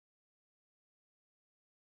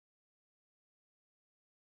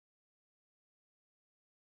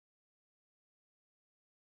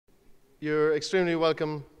You're extremely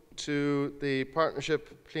welcome to the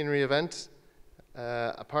partnership plenary event,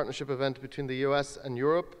 a partnership event between the US and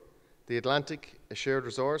Europe, the Atlantic, a shared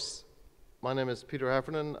resource. My name is Peter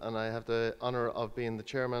Heffernan, and I have the honor of being the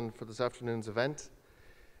chairman for this afternoon's event.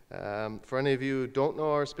 For any of you who don't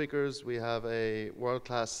know our speakers, we have a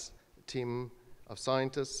world-class team of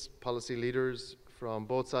scientists, policy leaders from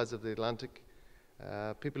both sides of the Atlantic,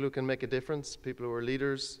 people who can make a difference, people who are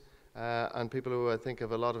leaders, and people who I think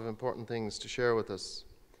have a lot of important things to share with us.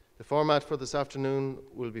 The format for this afternoon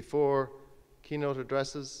will be 4 keynote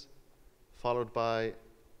addresses, followed by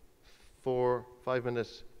 4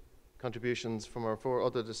 5-minute contributions from our 4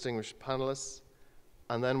 other distinguished panelists,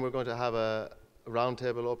 and then we're going to have a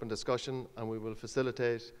roundtable open discussion, and we will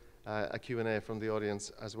facilitate a Q&A from the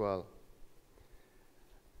audience as well.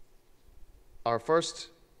 Our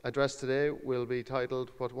first address today will be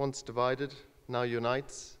titled, "What Once Divided Now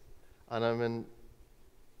Unites," and I'm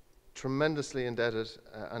tremendously indebted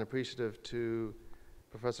and appreciative to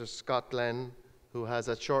Professor Scott Glenn, who has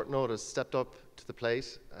at short notice stepped up to the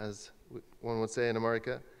plate, as one would say in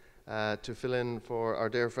America, to fill in for our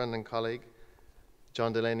dear friend and colleague,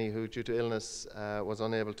 John Delaney, who due to illness was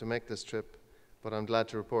unable to make this trip, but I'm glad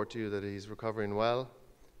to report to you that he's recovering well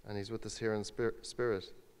and he's with us here in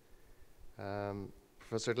spirit.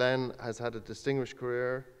 Professor Glenn has had a distinguished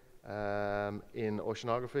career in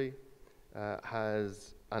oceanography,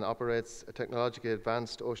 has and operates a technologically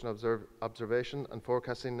advanced ocean observation and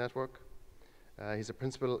forecasting network. He's a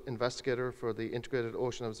principal investigator for the Integrated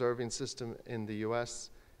Ocean Observing System in the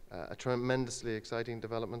US, a tremendously exciting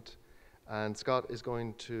development. And Scott is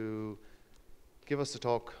going to give us a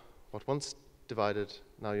talk, "What Once Divided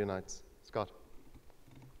Now Unites." Scott.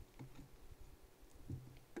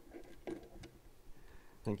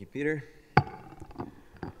 Thank you, Peter.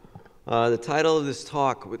 The title of this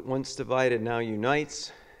talk, "What Once Divided Now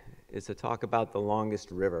Unites," is a talk about the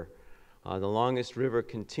longest river. The longest river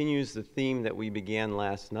continues the theme that we began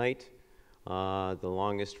last night. The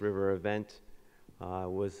longest river event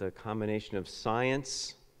was a combination of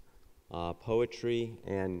science, poetry,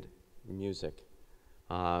 and music.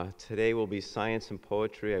 Today will be science and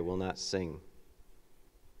poetry. I will not sing.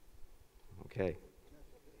 Okay.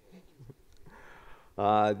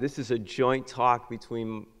 This is a joint talk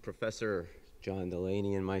between Professor John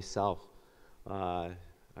Delaney and myself.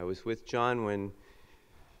 I was with John when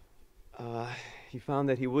he found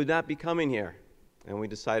that he would not be coming here, and we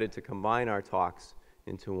decided to combine our talks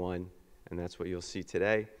into one, and that's what you'll see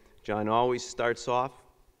today. John always starts off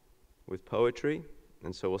with poetry,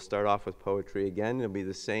 and so we'll start off with poetry again. It'll be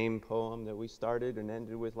the same poem that we started and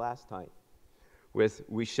ended with last time, with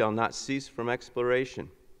 "We shall not cease from exploration."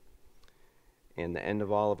 And the end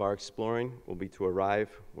of all of our exploring will be to arrive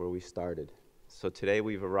where we started. So today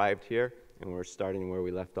we've arrived here, and we're starting where we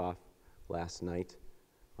left off last night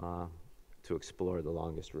to explore the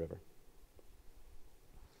longest river.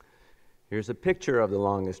 Here's a picture of the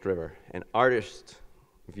longest river, an artist's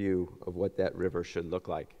view of what that river should look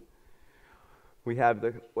like. We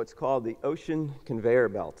have what's called the ocean conveyor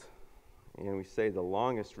belt, and we say the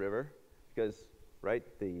longest river because, right,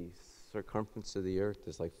 the circumference of the earth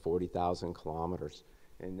is like 40,000 kilometers,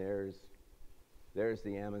 and there's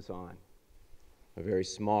the Amazon, a very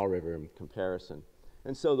small river in comparison.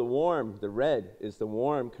 And so the red is the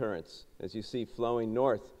warm currents, as you see, flowing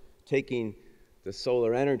north, taking the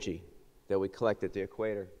solar energy that we collect at the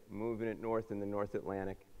equator, moving it north in the North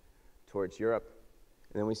Atlantic towards Europe.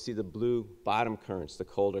 And then we see the blue bottom currents, the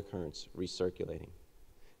colder currents, recirculating.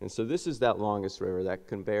 And so this is that longest river, that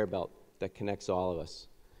conveyor belt that connects all of us.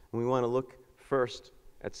 And we want to look first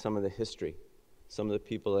at some of the history, some of the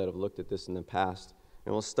people that have looked at this in the past.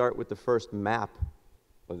 And we'll start with the first map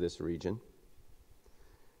of this region.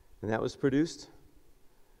 And that was produced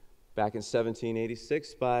back in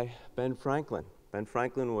 1786 by Ben Franklin. Ben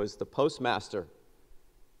Franklin was the postmaster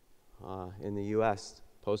in the U.S.,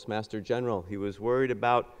 Postmaster General. He was worried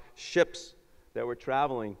about ships that were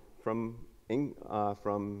traveling from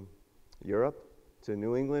Europe to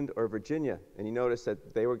New England or Virginia, and he noticed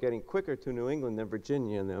that they were getting quicker to New England than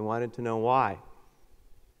Virginia, and they wanted to know why.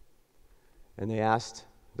 And they asked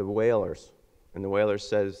the whalers, and the whaler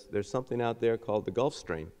says, "There's something out there called the Gulf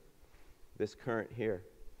Stream, this current here.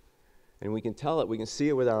 And we can tell it, we can see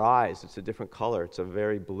it with our eyes. It's a different color, it's a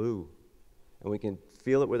very blue. And we can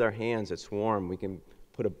feel it with our hands, it's warm. We can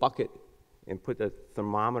put a bucket and put the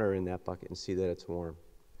thermometer in that bucket and see that it's warm."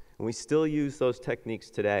 And we still use those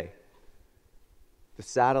techniques today. The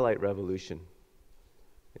satellite revolution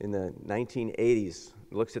in the 1980s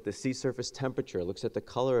looks at the sea surface temperature, looks at the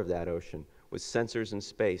color of that ocean with sensors in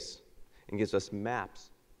space, and gives us maps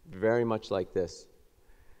very much like this.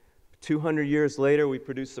 200 years later, we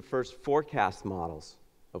produced the first forecast models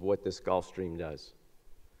of what this Gulf Stream does.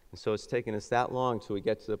 And so it's taken us that long till we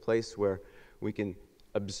get to the place where we can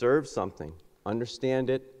observe something, understand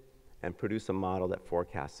it, and produce a model that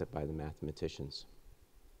forecasts it by the mathematicians.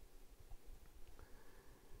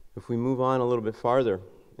 If we move on a little bit farther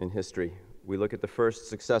in history, we look at the first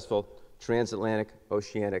successful transatlantic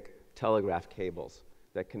oceanic telegraph cables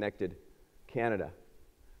that connected Canada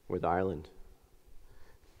with Ireland.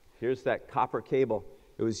 Here's that copper cable.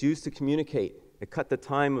 It was used to communicate. It cut the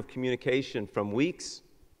time of communication from weeks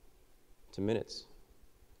to minutes.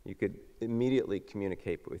 You could immediately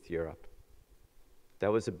communicate with Europe.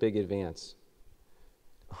 That was a big advance.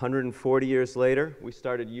 140 years later, we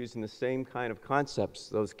started using the same kind of concepts,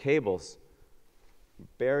 those cables,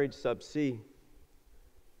 buried subsea,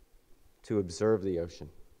 to observe the ocean.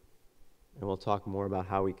 And we'll talk more about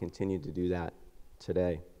how we continue to do that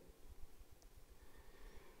today.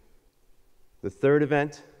 The third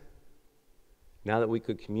event, now that we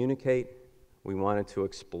could communicate, we wanted to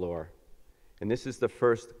explore. And this is the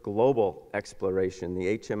first global exploration,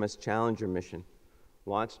 the HMS Challenger mission,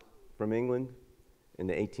 launched from England in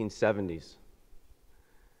the 1870s.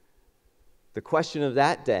 The question of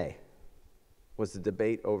that day was the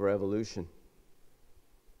debate over evolution.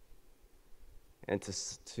 And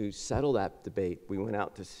to settle that debate, we went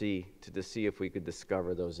out to sea to see if we could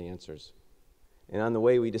discover those answers. And on the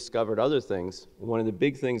way, we discovered other things. One of the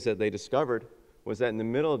big things that they discovered was that in the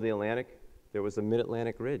middle of the Atlantic, there was a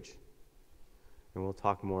mid-Atlantic ridge. And we'll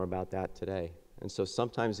talk more about that today. And so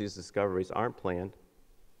sometimes these discoveries aren't planned,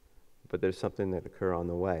 but there's something that occur on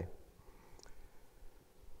the way.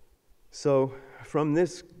 So from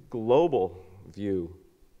this global view,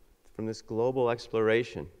 from this global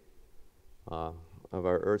exploration of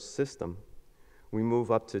our Earth system, we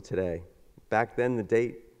move up to today. Back then,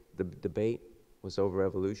 the debate was over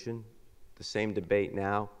evolution. The same debate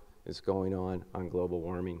now is going on global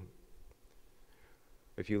warming.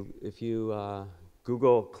 If you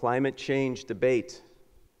Google climate change debate,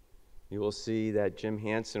 you will see that Jim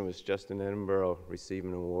Hansen was just in Edinburgh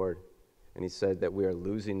receiving an award, and he said that we are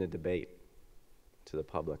losing the debate to the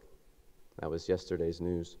public. That was yesterday's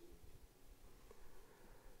news.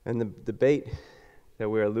 And the debate that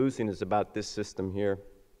we are losing is about this system here.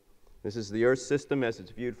 This is the Earth system as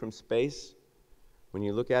it's viewed from space. When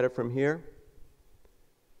you look at it from here,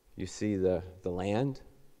 you see the land.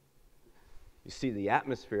 You see the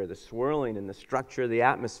atmosphere, the swirling and the structure of the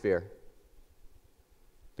atmosphere.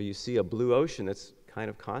 But you see a blue ocean that's kind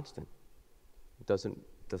of constant. It doesn't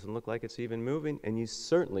look like it's even moving, and you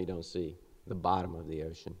certainly don't see the bottom of the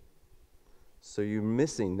ocean. So you're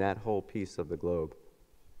missing that whole piece of the globe,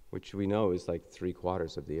 which we know is like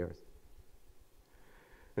 3/4 of the Earth.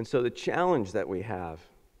 And so the challenge that we have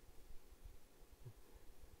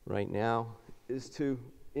right now is to,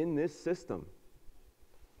 in this system,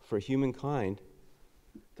 for humankind,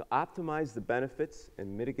 to optimize the benefits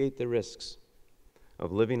and mitigate the risks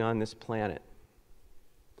of living on this planet.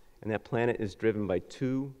 And that planet is driven by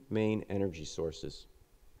two main energy sources.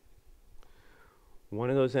 One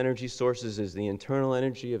of those energy sources is the internal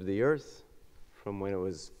energy of the Earth from when it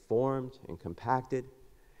was formed and compacted,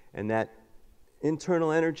 and that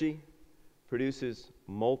internal energy produces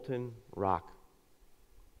molten rock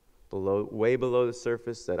way below the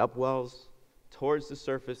surface that upwells towards the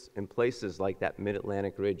surface in places like that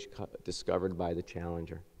mid-Atlantic ridge discovered by the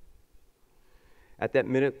Challenger. At that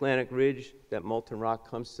mid-Atlantic ridge, that molten rock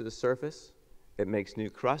comes to the surface, it makes new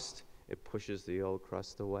crust, it pushes the old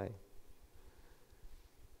crust away.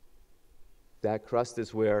 That crust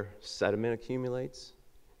is where sediment accumulates,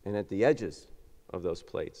 and at the edges of those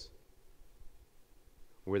plates,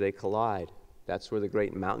 where they collide, that's where the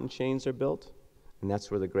great mountain chains are built, and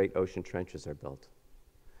that's where the great ocean trenches are built.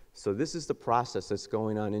 So this is the process that's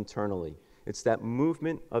going on internally. It's that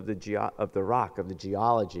movement of the rock, of the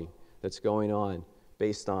geology that's going on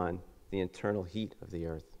based on the internal heat of the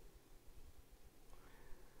Earth.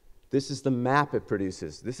 This is the map it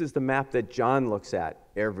produces. This is the map that John looks at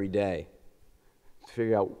every day to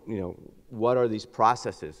figure out, what are these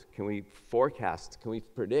processes? Can we forecast? Can we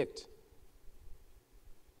predict?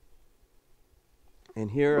 And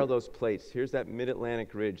here are those plates. Here's that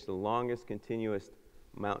mid-Atlantic ridge, the longest continuous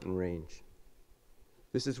mountain range.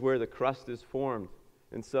 This is where the crust is formed.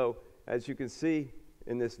 And so, as you can see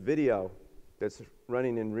in this video that's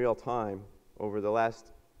running in real time over the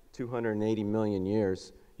last 280 million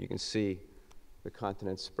years, you can see the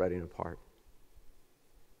continents spreading apart.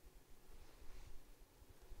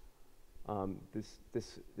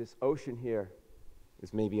 This ocean here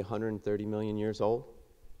is maybe 130 million years old.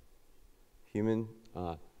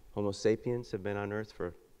 Homo sapiens have been on Earth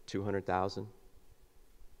for 200,000.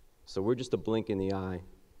 So we're just a blink in the eye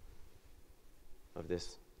of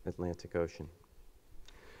this Atlantic Ocean.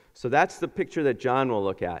 So that's the picture that John will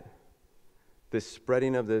look at. This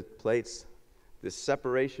spreading of the plates, this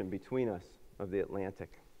separation between us of the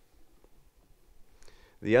Atlantic.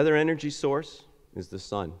 The other energy source is the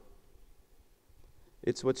sun.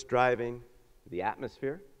 It's what's driving the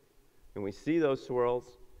atmosphere, and we see those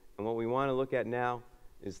swirls, and what we want to look at now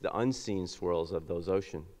is the unseen swirls of those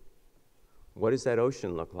oceans. What does that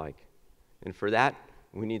ocean look like? And for that,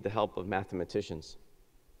 we need the help of mathematicians.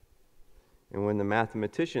 And when the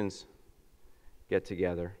mathematicians get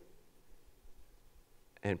together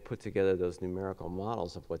and put together those numerical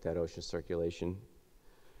models of what that ocean circulation,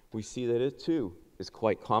 we see that it too is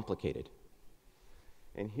quite complicated.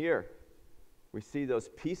 And here, we see those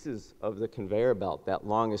pieces of the conveyor belt, that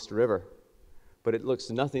longest river, but it looks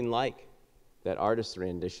nothing like that artist's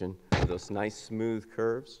rendition of those nice smooth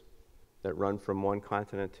curves that run from one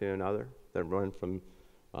continent to another, that run from,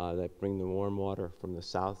 that bring the warm water from the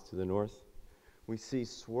south to the north. We see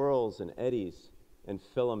swirls and eddies and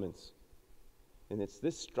filaments, and it's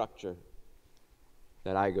this structure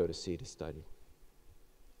that I go to sea to study.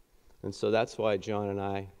 And so that's why John and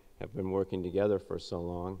I have been working together for so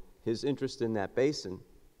long. His interest in that basin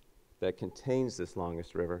that contains this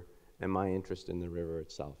longest river, and my interest in the river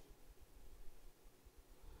itself.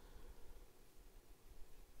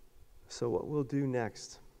 So what we'll do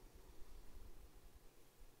next,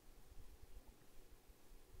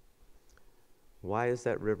 why is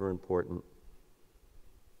that river important?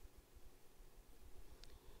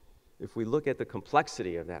 If we look at the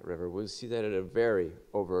complexity of that river, we'll see that it'll vary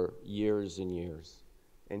over years and years.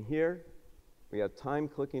 And here, we have time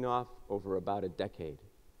clicking off over about a decade,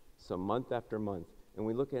 so month after month, and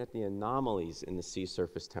we look at the anomalies in the sea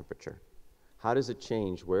surface temperature. How does it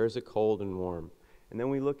change? Where is it cold and warm? And then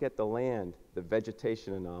we look at the land, the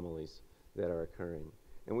vegetation anomalies that are occurring,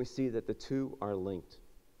 and we see that the two are linked.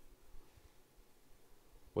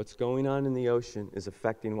 What's going on in the ocean is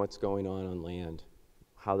affecting what's going on land,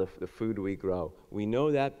 how the food we grow. We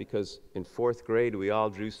know that because in 4th grade, we all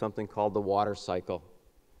drew something called the water cycle.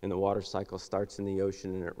 And the water cycle starts in the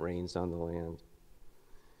ocean and it rains on the land.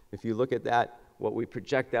 If you look at that, what we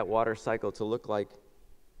project that water cycle to look like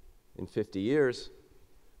in 50 years,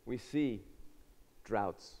 we see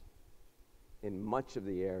droughts in much of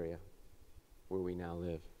the area where we now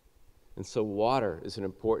live. And so water is an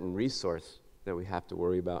important resource that we have to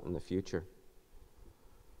worry about in the future.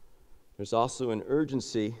 There's also an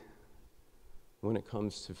urgency when it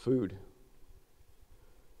comes to food.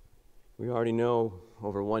 We already know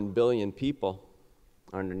over 1 billion people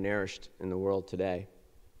are undernourished in the world today,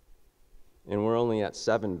 and we're only at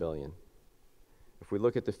 7 billion. If we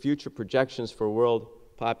look at the future projections for world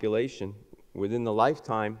population, within the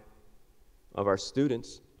lifetime of our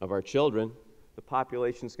students, of our children, the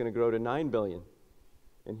population is going to grow to 9 billion.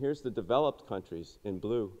 And here's the developed countries in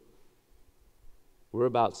blue. We're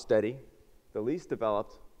about steady. The least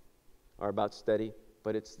developed are about steady,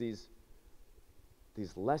 but it's these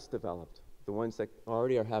less developed, the ones that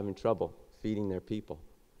already are having trouble feeding their people,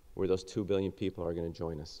 where those 2 billion people are going to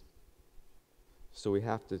join us. So we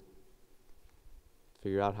have to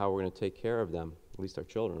figure out how we're going to take care of them, at least our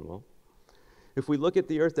children will. If we look at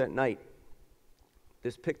the Earth at night,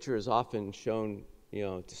 this picture is often shown,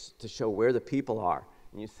 to show where the people are.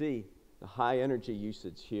 And you see the high energy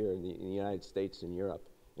usage here in the United States and Europe,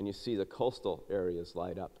 and you see the coastal areas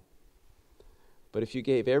light up. But if you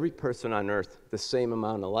gave every person on Earth the same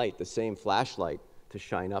amount of light, the same flashlight to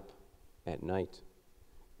shine up at night,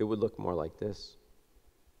 it would look more like this.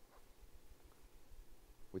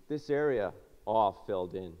 With this area all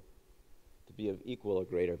filled in to be of equal or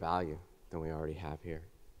greater value than we already have here.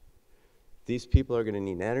 These people are going to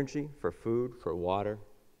need energy for food, for water,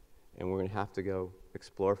 and we're going to have to go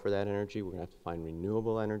explore for that energy. We're going to have to find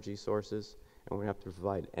renewable energy sources, and we're going to have to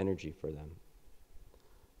provide energy for them.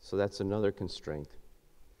 So that's another constraint.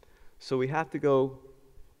 So we have to go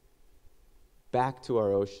back to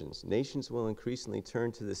our oceans. Nations will increasingly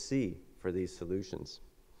turn to the sea for these solutions.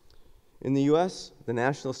 In the US, the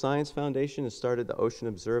National Science Foundation has started the Ocean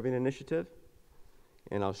Observing Initiative,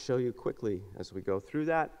 and I'll show you quickly as we go through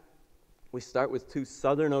that. We start with 2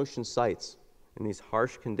 southern ocean sites in these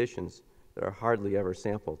harsh conditions that are hardly ever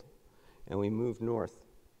sampled, and we move north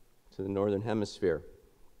to the northern hemisphere,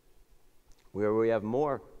 where we have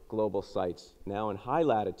more global sites now in high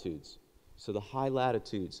latitudes. So the high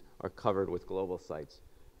latitudes are covered with global sites.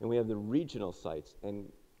 And we have the regional sites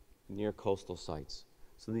and near coastal sites.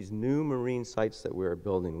 So these new marine sites that we're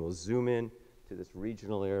building will zoom in to this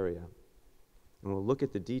regional area. And we'll look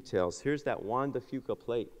at the details. Here's that Juan de Fuca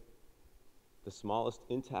plate the smallest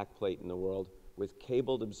intact plate in the world, with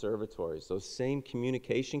cabled observatories. Those same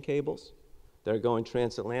communication cables that are going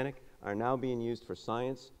transatlantic are now being used for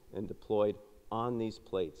science and deployed on these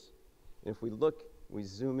plates. And if we look, we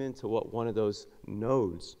zoom into what one of those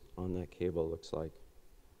nodes on that cable looks like.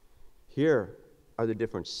 Here are the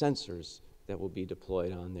different sensors that will be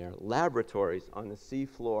deployed on there. Laboratories on the sea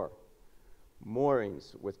floor,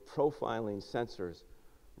 moorings with profiling sensors,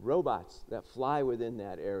 robots that fly within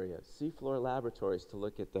that area, seafloor laboratories to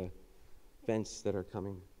look at the vents that are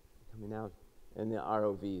coming out, and the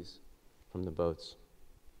ROVs from the boats.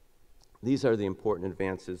 These are the important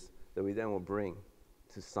advances that we then will bring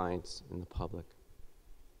to science and the public.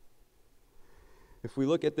 If we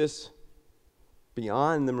look at this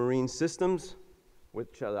beyond the marine systems,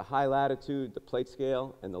 which are the high latitude, the plate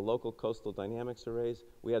scale, and the local coastal dynamics arrays,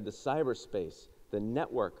 we have the cyberspace, the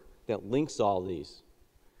network that links all these.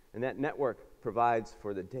 And that network provides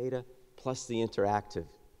for the data plus the interactivity,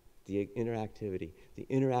 the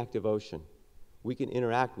interactive ocean. We can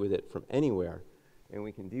interact with it from anywhere, and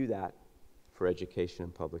we can do that for education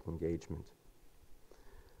and public engagement.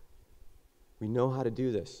 We know how to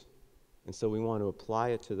do this, and so we want to apply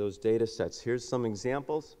it to those data sets. Here's some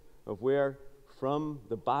examples of where, from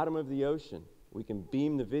the bottom of the ocean, we can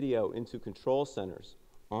beam the video into control centers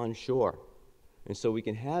on shore. And so we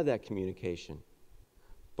can have that communication.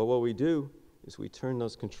 But what we do is we turn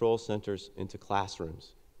those control centers into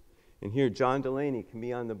classrooms. And here, John Delaney can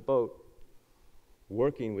be on the boat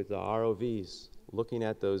working with the ROVs, looking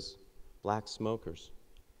at those black smokers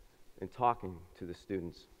and talking to the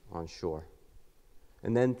students on shore.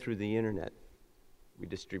 And then through the internet, we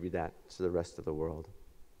distribute that to the rest of the world.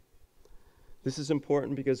 This is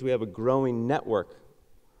important because we have a growing network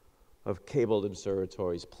of cabled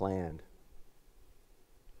observatories planned.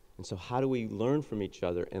 And so how do we learn from each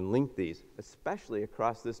other and link these, especially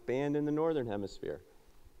across this band in the northern hemisphere,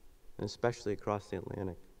 and especially across the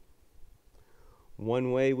Atlantic?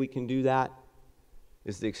 One way we can do that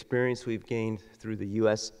is the experience we've gained through the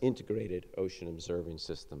U.S. Integrated Ocean Observing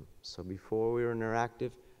System. So before we were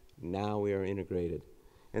interactive, now we are integrated.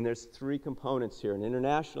 And there's three components here: an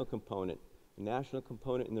international component, a national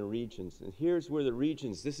component, and the regions. And here's where the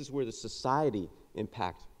regions, this is where the society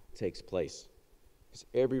impact takes place, because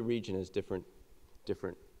every region has different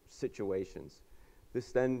situations.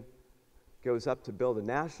 This then goes up to build a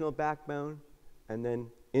national backbone and then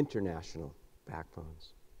international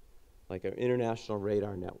backbones, like our international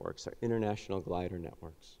radar networks, our international glider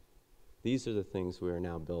networks. These are the things we are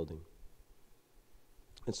now building.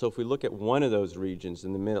 And so if we look at one of those regions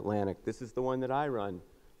in the mid-Atlantic, this is the one that I run,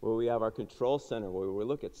 where we have our control center, where we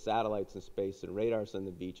look at satellites in space and radars on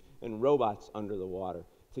the beach and robots under the water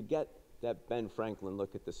to get that Ben Franklin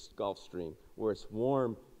look at the Gulf Stream, where it's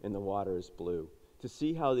warm and the water is blue, to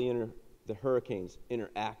see how the hurricanes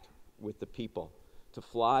interact with the people, to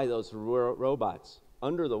fly those robots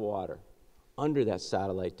under the water, under that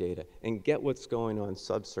satellite data, and get what's going on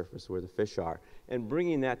subsurface where the fish are, and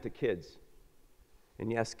bringing that to kids.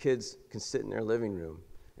 And yes, kids can sit in their living room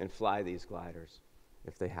and fly these gliders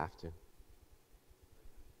if they have to.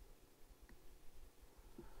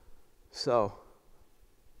 So,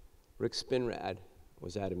 Rick Spinrad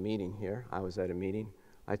was at a meeting here. I was at a meeting.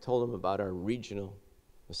 I told him about our regional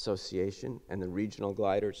association and the regional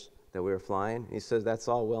gliders that we were flying. He says, that's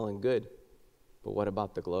all well and good, but what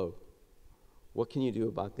about the globe? What can you do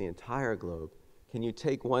about the entire globe? Can you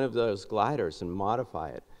take one of those gliders and modify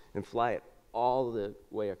it and fly it all the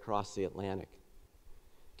way across the Atlantic?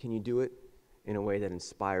 Can you do it in a way that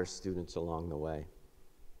inspires students along the way?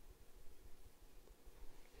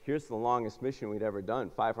 Here's the longest mission we'd ever done,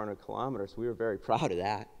 500 kilometers. We were very proud of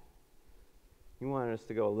that. He wanted us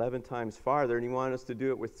to go 11 times farther, and he wanted us to do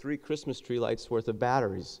it with 3 Christmas tree lights worth of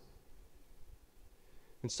batteries.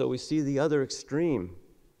 And so we see the other extreme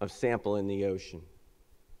of sample in the ocean.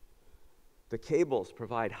 The cables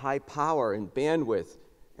provide high power and bandwidth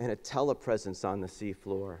and a telepresence on the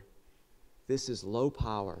seafloor. This is low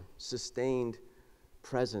power, sustained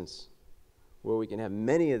presence, where we can have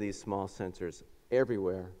many of these small sensors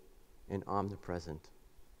everywhere and omnipresent.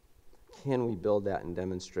 Can we build that and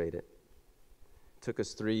demonstrate it? It took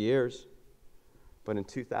us 3 years, but in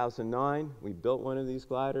 2009, we built one of these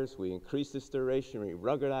gliders, we increased its duration, we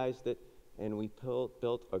ruggedized it, and we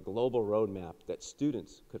built a global roadmap that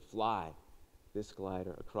students could fly this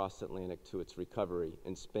glider across the Atlantic to its recovery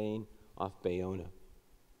in Spain off Bayona,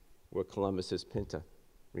 where Columbus's Pinta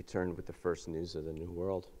returned with the first news of the New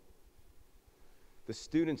World. The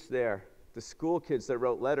students there, the school kids that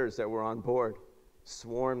wrote letters that were on board,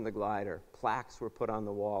 swarmed the glider. Plaques were put on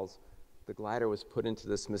the walls. The glider was put into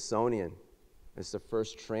the Smithsonian It's the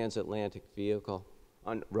first transatlantic vehicle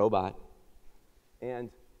on robot. And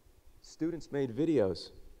students made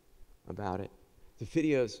videos about it. The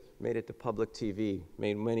videos made it to public TV,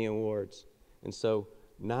 made many awards. And so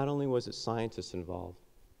not only was it scientists involved,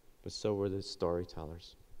 but so were the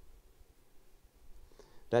storytellers.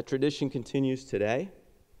 That tradition continues today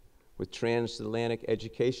with transatlantic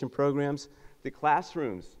education programs. The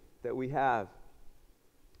classrooms that we have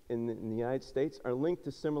in the United States are linked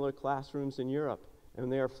to similar classrooms in Europe,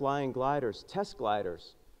 and they are flying gliders, test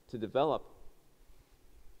gliders, to develop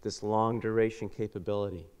this long duration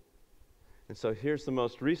capability. And so here's the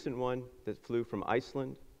most recent one that flew from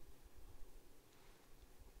Iceland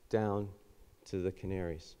down to the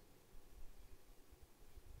Canaries.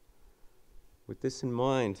 With this in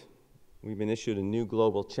mind, we've been issued a new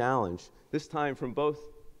global challenge, this time from both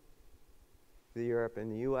the Europe and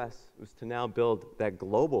the US, was to now build that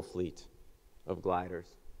global fleet of gliders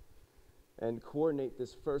and coordinate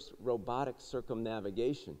this first robotic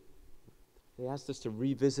circumnavigation. They asked us to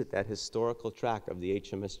revisit that historical track of the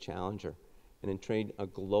HMS Challenger and then train a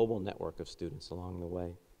global network of students along the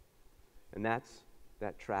way. And that's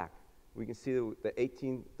that track. We can see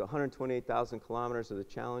the 128,000 kilometers of the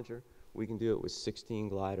Challenger. We can do it with 16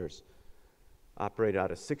 gliders, operated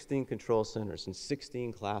out of 16 control centers and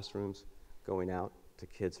 16 classrooms, going out to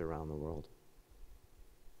kids around the world.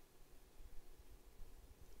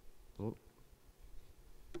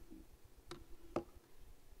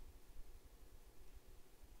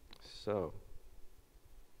 So,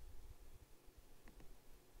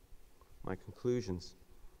 my conclusions.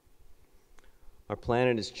 Our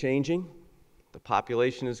planet is changing, the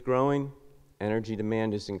population is growing, energy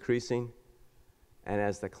demand is increasing, and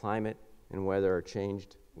as the climate and weather are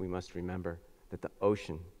changed, we must remember that the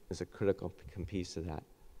ocean is a critical piece of that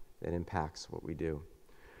impacts what we do.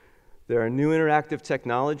 There are new interactive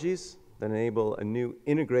technologies that enable a new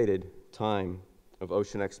integrated time of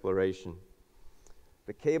ocean exploration.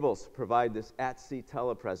 The cables provide this at-sea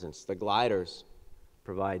telepresence. The gliders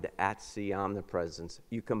provide the at-sea omnipresence.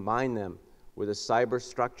 You combine them with a cyber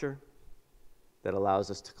structure that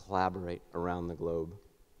allows us to collaborate around the globe.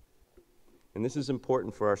 And this is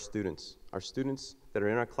important for our students. Our students that are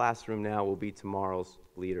in our classroom now will be tomorrow's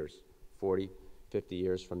leaders, 40, 50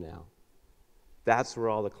 years from now. That's where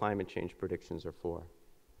all the climate change predictions are for.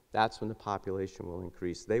 That's when the population will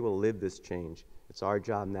increase. They will live this change. It's our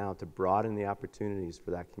job now to broaden the opportunities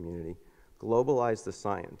for that community, globalize the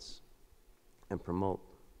science, and promote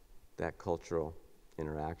that cultural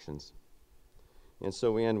interactions. And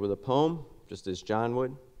so we end with a poem, just as John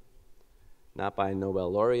would, not by a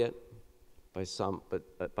Nobel laureate,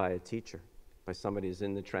 but by a teacher, by somebody who's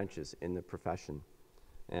in the trenches, in the profession.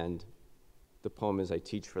 And the poem is I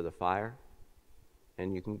Teach for the Fire,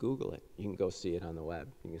 and you can Google it. You can go see it on the web.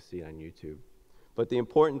 You can see it on YouTube. But the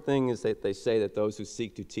important thing is that they say that those who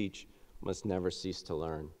seek to teach must never cease to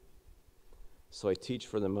learn. So I teach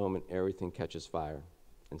for the moment everything catches fire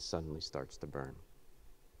and suddenly starts to burn.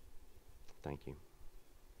 Thank you.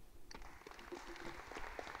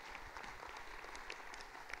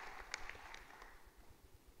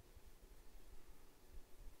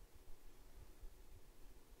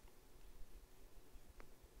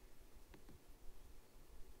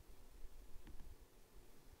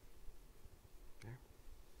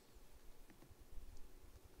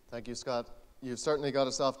 Thank you, Scott. You've certainly got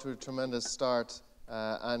us off to a tremendous start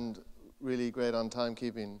and really great on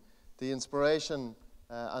timekeeping. The inspiration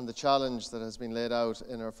and the challenge that has been laid out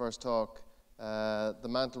in our first talk, the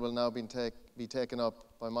mantle will now be taken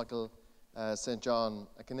up by Michael St. John,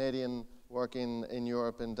 a Canadian working in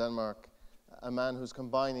Europe, in Denmark, a man who's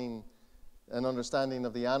combining an understanding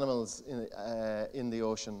of the animals in the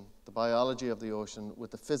ocean, the biology of the ocean,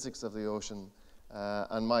 with the physics of the ocean.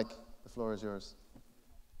 And Mike, the floor is yours.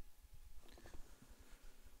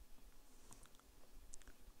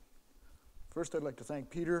 First, I'd like to thank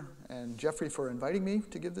Peter and Jeffrey for inviting me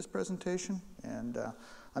to give this presentation. And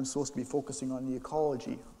I'm supposed to be focusing on the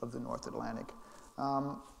ecology of the North Atlantic,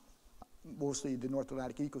 mostly the North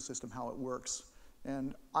Atlantic ecosystem, how it works.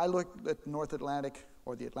 And I look at the North Atlantic,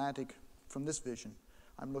 or the Atlantic, from this vision.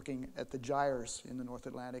 I'm looking at the gyres in the North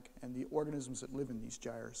Atlantic and the organisms that live in these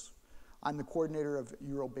gyres. I'm the coordinator of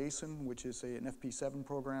Eurobasin, which is an FP7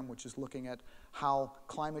 program, which is looking at how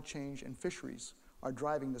climate change and fisheries are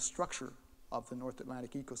driving the structure of the North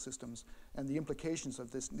Atlantic ecosystems and the implications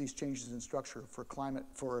of these changes in structure for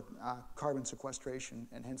carbon sequestration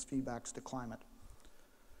and hence feedbacks to climate.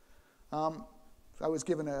 I was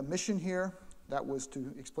given a mission here that was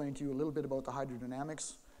to explain to you a little bit about the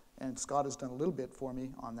hydrodynamics, and Scott has done a little bit for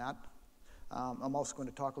me on that. I'm also going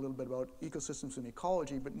to talk a little bit about ecosystems and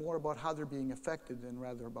ecology, but more about how they're being affected than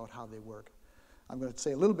rather about how they work. I'm going to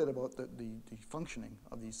say a little bit about the functioning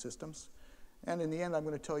of these systems. And in the end, I'm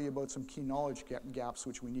going to tell you about some key knowledge gaps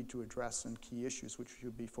which we need to address and key issues which we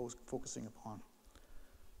should be focusing upon.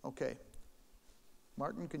 Okay.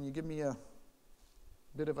 Martin, can you give me a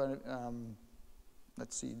bit of a,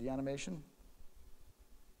 let's see, the animation?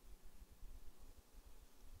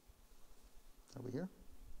 Are we here?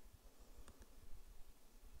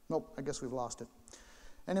 Nope, I guess we've lost it.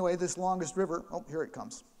 Anyway, this longest river, oh, here it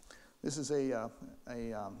comes. This is a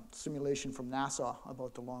simulation from NASA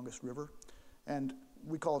about the longest river. And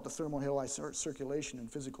we call it the thermal halide circulation in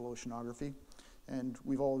physical oceanography. And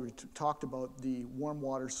we've already talked about the warm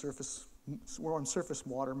surface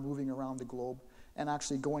water moving around the globe and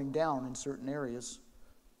actually going down in certain areas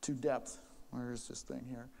to depth. Where is this thing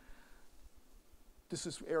here? This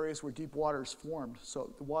is areas where deep water is formed.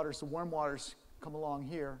 So the warm waters come along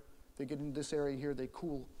here, they get into this area here, they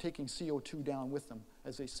cool, taking CO2 down with them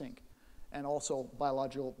as they sink. And also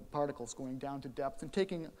biological particles going down to depth and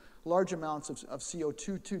taking large amounts of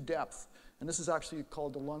CO2 to depth. And this is actually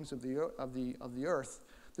called the lungs of the Earth.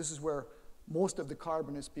 This is where most of the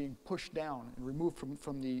carbon is being pushed down and removed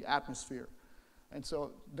from the atmosphere. And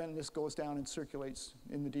so then this goes down and circulates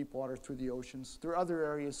in the deep water through the oceans. There are other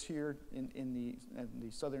areas here in the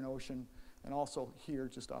Southern Ocean and also here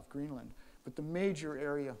just off Greenland. But the major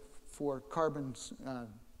area for carbon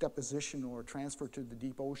deposition or transfer to the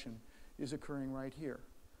deep ocean is occurring right here.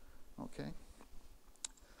 Okay.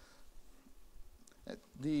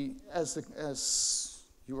 As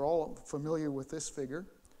you're all familiar with this figure,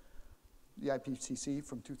 the IPCC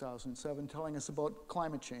from 2007 telling us about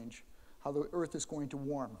climate change, how the Earth is going to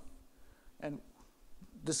warm. And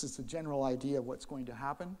this is the general idea of what's going to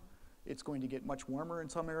happen. It's going to get much warmer in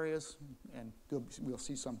some areas, and we'll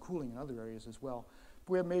see some cooling in other areas as well.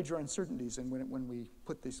 But we have major uncertainties, and when we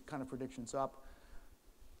put these kind of predictions up,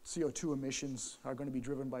 CO2 emissions are going to be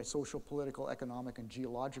driven by social, political, economic, and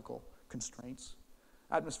geological constraints.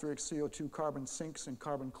 Atmospheric CO2 carbon sinks and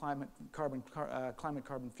climate carbon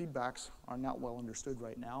feedbacks are not well understood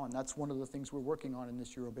right now, and that's one of the things we're working on in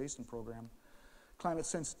this Euro-Basin program. Climate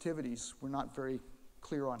sensitivities, we're not very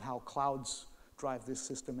clear on how clouds drive this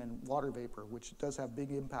system, and water vapor, which does have big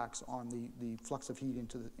impacts on the flux of heat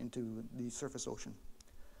into the surface ocean.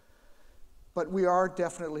 But we are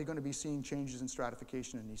definitely going to be seeing changes in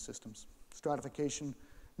stratification in these systems. Stratification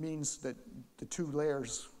means that the two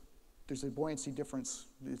layers, there's a buoyancy difference.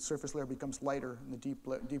 The surface layer becomes lighter, and the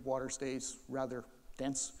deep water stays rather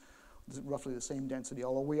dense, roughly the same density,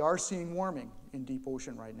 although we are seeing warming in deep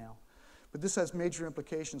ocean right now. But this has major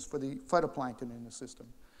implications for the phytoplankton in the system.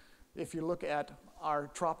 If you look at our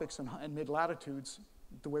tropics and mid-latitudes,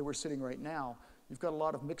 the way we're sitting right now, you've got a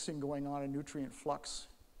lot of mixing going on in nutrient flux.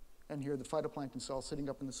 And here the phytoplankton cells sitting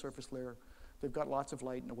up in the surface layer, they've got lots of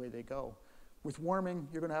light and away they go. With warming,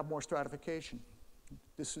 you're going to have more stratification.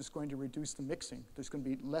 This is going to reduce the mixing. There's going to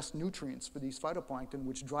be less nutrients for these phytoplankton,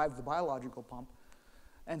 which drive the biological pump,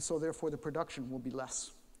 and so therefore the production will be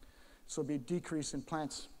less. So it'll be a decrease in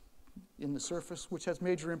plants in the surface, which has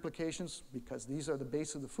major implications because these are the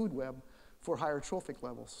base of the food web for higher trophic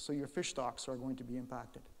levels. So your fish stocks are going to be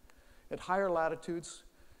impacted. At higher latitudes,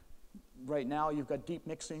 right now you've got deep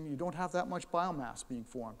mixing. You don't have that much biomass being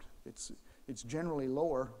formed. It's generally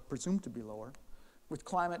lower, presumed to be lower. With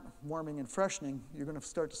climate warming and freshening, you're going to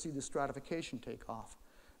start to see the stratification take off.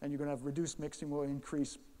 And you're going to have reduced mixing will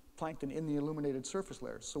increase plankton in the illuminated surface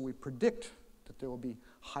layers. So we predict that there will be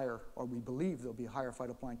higher, or we believe there'll be higher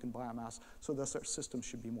phytoplankton biomass, so thus our system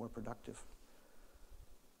should be more productive.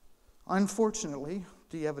 Unfortunately,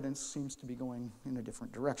 the evidence seems to be going in a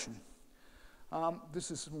different direction.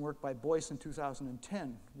 This is some work by Boyce in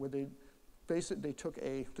 2010, where they took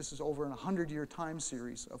this is over a 100-year time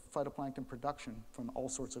series of phytoplankton production from all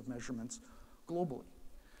sorts of measurements globally.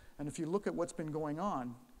 And if you look at what's been going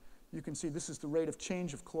on, you can see this is the rate of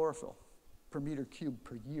change of chlorophyll per meter cubed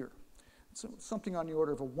per year. So something on the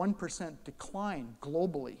order of a 1% decline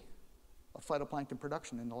globally of phytoplankton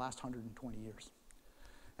production in the last 120 years.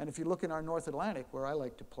 And if you look in our North Atlantic, where I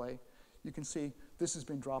like to play, you can see this has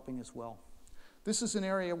been dropping as well. This is an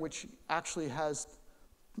area which actually has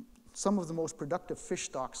some of the most productive fish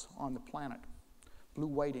stocks on the planet. Blue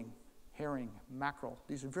whiting, herring, mackerel.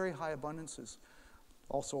 These are very high abundances.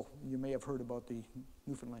 Also, you may have heard about the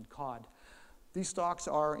Newfoundland cod. These stocks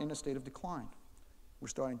are in a state of decline.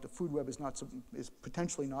 The food web is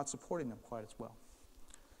potentially not supporting them quite as well.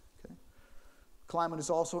 Okay. Climate is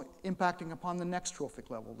also impacting upon the next trophic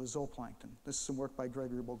level, the zooplankton. This is some work by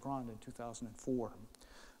Gregory Beaugrand in 2004.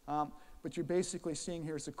 But you're basically seeing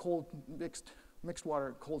here is a cold mixed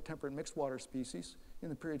water, cold temperate mixed water species in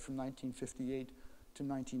the period from 1958 to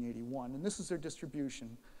 1981. And this is their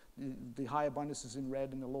distribution. The high abundance is in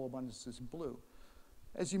red and the low abundance is in blue.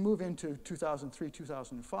 As you move into 2003,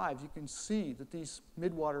 2005, you can see that these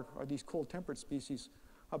midwater, or these cold temperate species,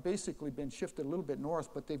 have basically been shifted a little bit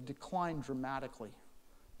north, but they've declined dramatically.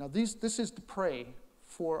 Now this is the prey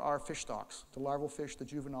for our fish stocks, the larval fish, the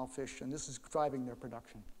juvenile fish, and this is driving their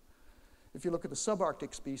production. If you look at the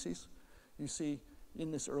subarctic species, you see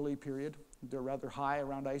in this early period, they're rather high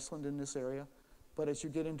around Iceland in this area, but as you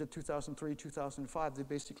get into 2003, 2005, they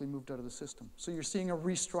basically moved out of the system. So you're seeing a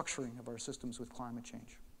restructuring of our systems with climate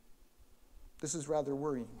change. This is rather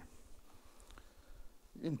worrying.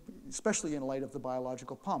 Especially in light of the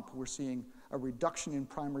biological pump, we're seeing a reduction in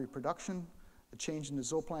primary production, a change in the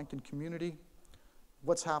zooplankton community.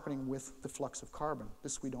 What's happening with the flux of carbon?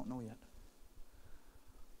 This we don't know yet.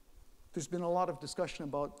 There's been a lot of discussion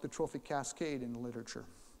about the trophic cascade in the literature,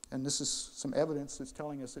 and this is some evidence that's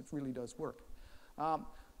telling us it really does work. A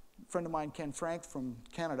friend of mine, Ken Frank from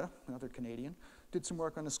Canada, another Canadian, did some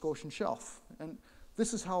work on the Scotian Shelf, and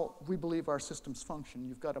this is how we believe our systems function.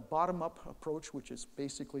 You've got a bottom-up approach, which is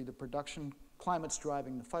basically the production. Climate's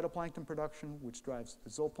driving the phytoplankton production, which drives the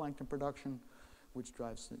zooplankton production, which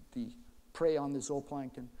drives the prey on the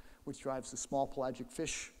zooplankton, which drives the small pelagic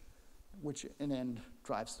fish, which in the end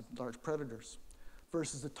drives the large predators,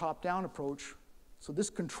 versus the top-down approach. So this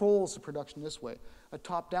controls the production this way. A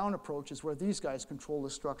top-down approach is where these guys control the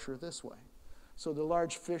structure this way. So the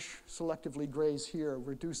large fish selectively graze here,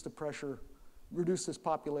 reduce the pressure, reduce this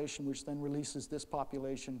population, which then releases this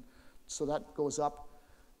population, so that goes up.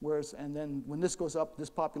 Whereas, and then when this goes up, this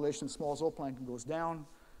population of small zooplankton goes down.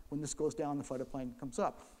 When this goes down, the phytoplankton comes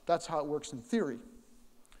up. That's how it works in theory.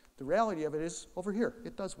 The reality of it is over here.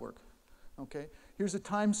 It does work. Okay? Here's a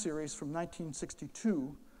time series from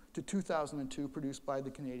 1962 to 2002 produced by the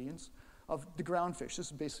Canadians of the groundfish. This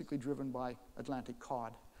is basically driven by Atlantic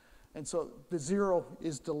cod. And so the zero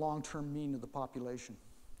is the long-term mean of the population.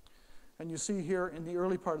 And you see here in the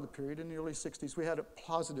early part of the period, in the early 60s, we had a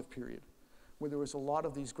positive period where there was a lot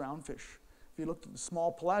of these groundfish. If you looked at the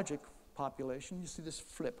small pelagic population, you see this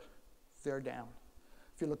flip. They're down.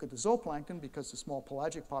 If you look at the zooplankton, because the small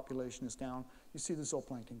pelagic population is down, you see the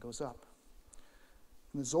zooplankton goes up.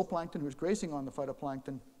 And the zooplankton who's grazing on the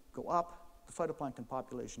phytoplankton go up, the phytoplankton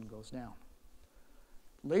population goes down.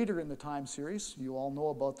 Later in the time series, you all know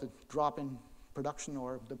about the drop in production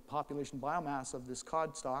or the population biomass of this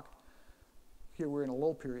cod stock. Here we're in a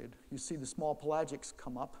low period. You see the small pelagics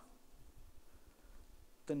come up.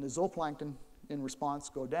 Then the zooplankton in response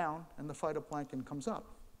go down, and the phytoplankton comes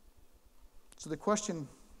up. So the question,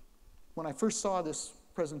 when I first saw this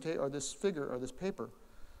presentation, or this figure, or this paper,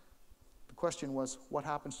 the question was, what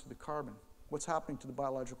happens to the carbon? What's happening to the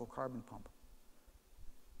biological carbon pump?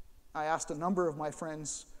 I asked a number of my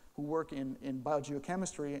friends who work in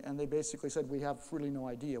biogeochemistry, and they basically said, we have really no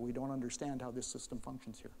idea. We don't understand how this system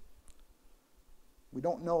functions here. We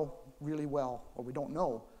don't know really well, or we don't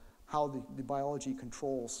know how the biology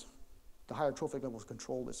controls, the higher trophic levels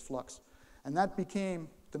control this flux. And that became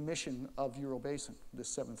the mission of Eurobasin,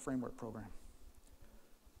 this 7th framework program.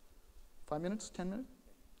 5 minutes, 10 minutes?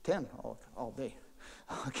 10, all day.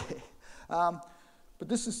 Okay. But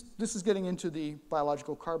this is getting into the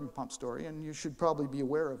biological carbon pump story, and you should probably be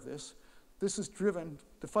aware of this. This is driven,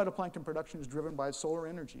 the phytoplankton production is driven by solar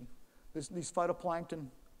energy. These phytoplankton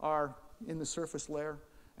are in the surface layer,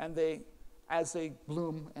 and as they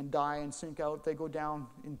bloom and die and sink out, they go down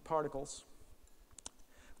in particles,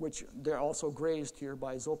 which they're also grazed here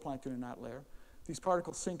by zooplankton in that layer. These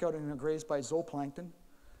particles sink out and are grazed by zooplankton,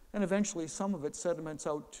 and eventually some of it sediments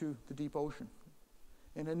out to the deep ocean.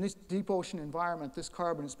 And in this deep ocean environment, this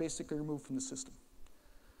carbon is basically removed from the system.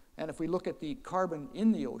 And if we look at the carbon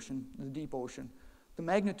in the ocean, the deep ocean, the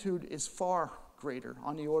magnitude is far greater,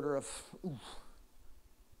 on the order of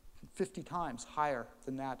 50 times higher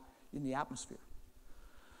than that in the atmosphere.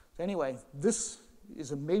 So anyway, this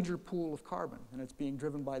is a major pool of carbon, and it's being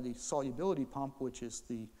driven by the solubility pump, which is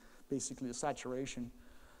basically the saturation,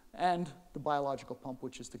 and the biological pump,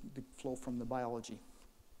 which is the flow from the biology.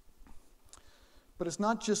 But it's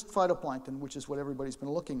not just phytoplankton, which is what everybody's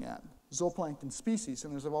been looking at. Zooplankton species,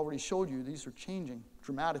 and as I've already showed you, these are changing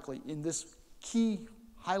dramatically in this key,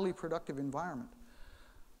 highly productive environment.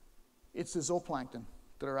 It's the zooplankton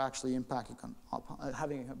that are actually impacting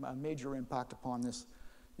having a major impact upon this.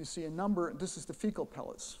 You see a number, this is the fecal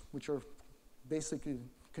pellets, which are basically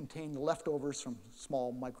contain the leftovers from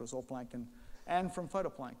small microzooplankton and from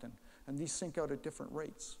phytoplankton, and these sink out at different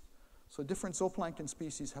rates. So different zooplankton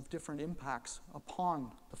species have different impacts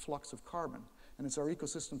upon the flux of carbon. And as our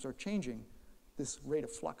ecosystems are changing, this rate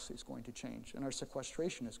of flux is going to change, and our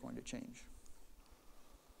sequestration is going to change.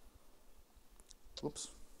 Oops.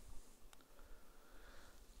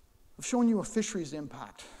 I've shown you a fisheries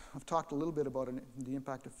impact. I've talked a little bit about the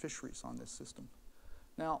impact of fisheries on this system.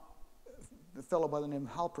 Now, a fellow by the name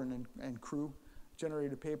of Halpern and crew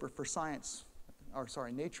generated a paper for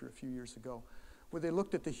Nature a few years ago, where they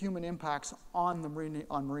looked at the human impacts on marine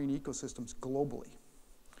ecosystems globally.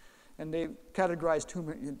 And they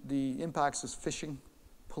categorized the impacts as fishing,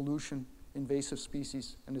 pollution, invasive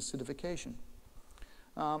species, and acidification.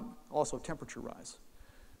 Also temperature rise.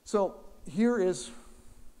 So here is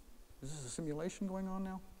this a simulation going on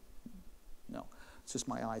now? No, it's just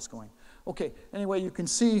my eyes going. Okay, anyway, you can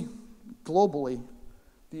see globally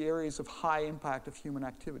the areas of high impact of human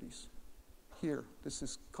activities. Here, this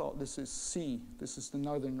is sea. This is the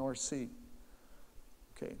northern North Sea.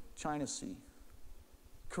 Okay, China Sea.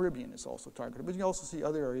 Caribbean is also targeted, but you also see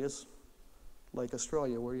other areas like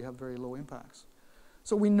Australia where you have very low impacts.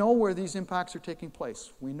 So we know where these impacts are taking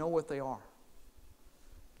place. We know what they are.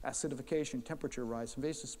 Acidification, temperature rise,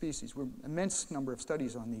 invasive species. We're an immense number of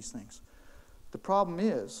studies on these things. The problem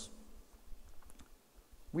is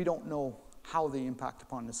we don't know how they impact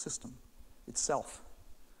upon the system itself.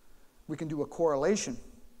 We can do a correlation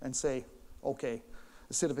and say, okay,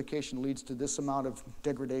 acidification leads to this amount of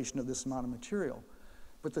degradation of this amount of material.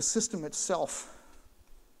 But the system itself,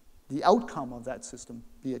 the outcome of that system,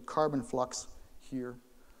 be it carbon flux here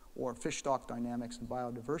or fish stock dynamics and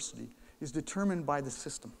biodiversity, is determined by the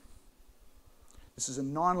system. This is a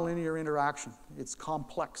nonlinear interaction. It's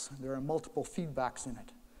complex. There are multiple feedbacks in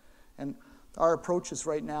it. And our approaches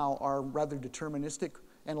right now are rather deterministic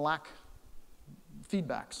and lack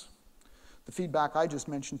feedbacks. The feedback I just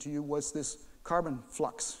mentioned to you was this carbon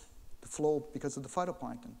flux, the flow because of the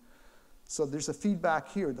phytoplankton. So there's a feedback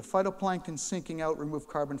here. The phytoplankton sinking out remove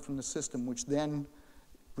carbon from the system, which then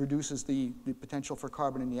reduces the potential for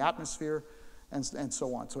carbon in the atmosphere and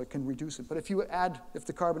so on. So it can reduce it. But if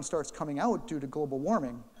the carbon starts coming out due to global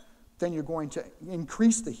warming, then you're going to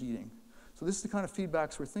increase the heating. So this is the kind of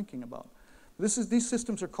feedbacks we're thinking about. These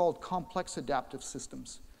systems are called complex adaptive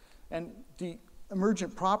systems. And the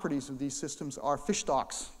emergent properties of these systems are fish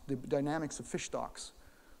stocks, the dynamics of fish stocks,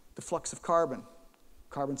 the flux of carbon,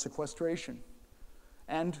 carbon sequestration,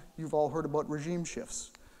 and you've all heard about regime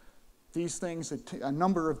shifts. These things, a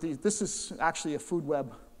number of these, this is actually a food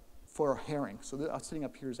web for a herring. So sitting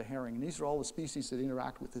up here is a herring, and these are all the species that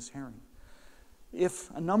interact with this herring.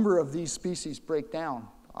 If a number of these species break down,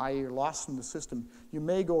 i.e. are lost in the system, you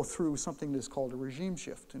may go through something that's called a regime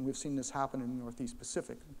shift, and we've seen this happen in the Northeast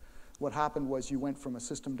Pacific. What happened was you went from a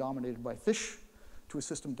system dominated by fish to a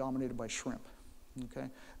system dominated by shrimp. Okay?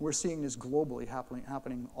 We're seeing this globally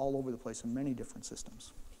happening all over the place in many different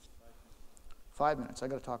systems. 5 minutes, I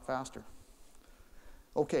gotta talk faster.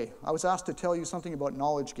 Okay, I was asked to tell you something about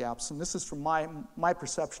knowledge gaps, and this is from my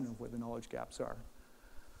perception of where the knowledge gaps are.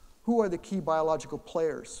 Who are the key biological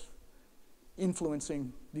players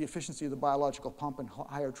influencing the efficiency of the biological pump and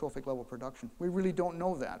higher trophic level production? We really don't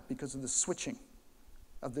know that because of the switching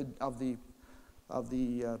of the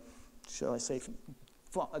shall I say,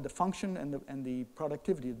 the function and the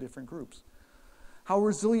productivity of different groups. How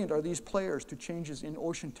resilient are these players to changes in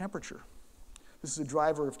ocean temperature? This is a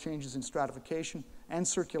driver of changes in stratification and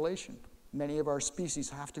circulation. Many of our species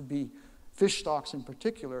have to be, fish stocks in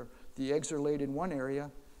particular, the eggs are laid in one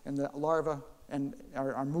area and the larvae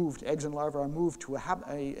are moved, eggs and larvae are moved to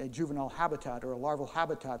a juvenile habitat or a larval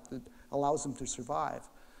habitat that allows them to survive.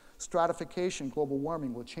 Stratification, global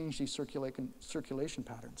warming will change these circulation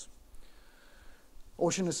patterns.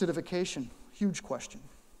 Ocean acidification, huge question.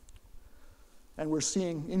 And we're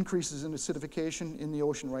seeing increases in acidification in the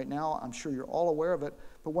ocean right now. I'm sure you're all aware of it,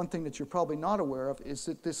 but one thing that you're probably not aware of is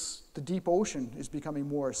that the deep ocean is becoming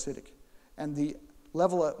more acidic. And the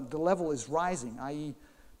level is rising, i.e.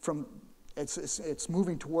 it's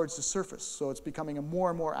moving towards the surface. So it's becoming a more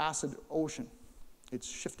and more acid ocean. It's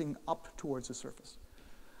shifting up towards the surface.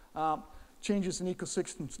 Changes in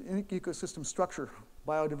ecosystem structure,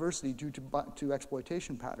 biodiversity due to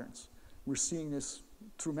exploitation patterns. We're seeing this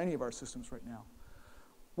through many of our systems right now.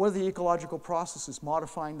 What are the ecological processes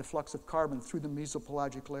modifying the flux of carbon through the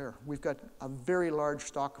mesopelagic layer? We've got a very large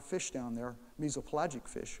stock of fish down there, mesopelagic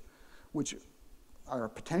fish, which are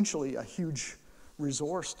potentially a huge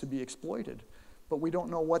resource to be exploited, but we don't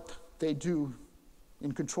know what they do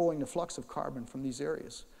in controlling the flux of carbon from these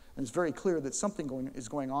areas. And it's very clear that something is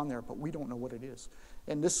going on there, but we don't know what it is.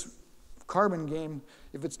 And this carbon game,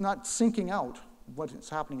 if it's not sinking out, what is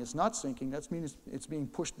happening is not sinking. That means it's being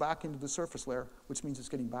pushed back into the surface layer, which means it's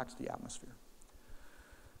getting back to the atmosphere.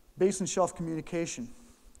 Basin shelf communication.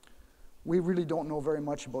 We really don't know very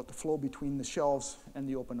much about the flow between the shelves and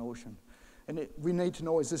the open ocean. And we need to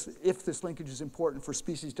know if this linkage is important for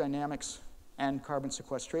species dynamics and carbon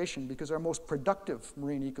sequestration, because our most productive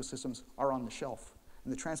marine ecosystems are on the shelf.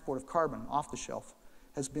 And the transport of carbon off the shelf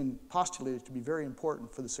has been postulated to be very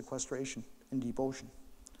important for the sequestration in deep ocean.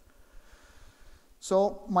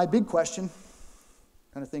 So my big question,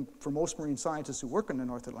 and I think for most marine scientists who work in the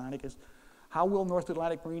North Atlantic, is how will North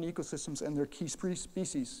Atlantic marine ecosystems and their key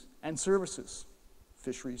species and services,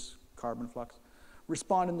 fisheries, carbon flux,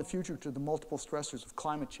 respond in the future to the multiple stressors of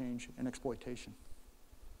climate change and exploitation?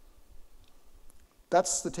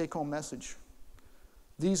 That's the take-home message.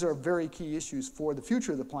 These are very key issues for the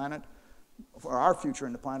future of the planet, for our future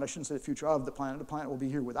in the planet. I shouldn't say the future of the planet. The planet will be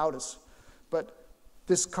here without us. But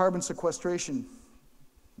this carbon sequestration,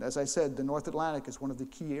 as I said, the North Atlantic is one of the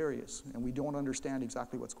key areas, and we don't understand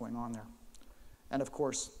exactly what's going on there. And of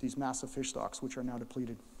course, these massive fish stocks, which are now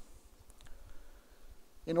depleted.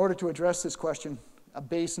 In order to address this question, a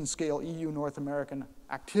basin-scale EU North American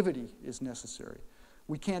activity is necessary.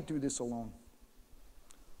 We can't do this alone.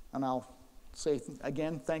 And I'll say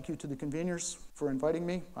again, thank you to the conveners for inviting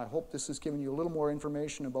me. I hope this has given you a little more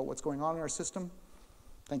information about what's going on in our system.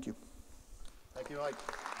 Thank you. Thank you, Mike.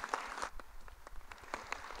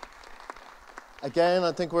 Again,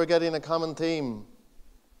 I think we're getting a common theme.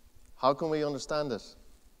 How can we understand it?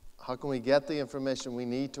 How can we get the information we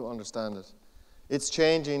need to understand it? It's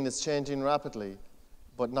changing rapidly,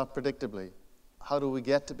 but not predictably. How do we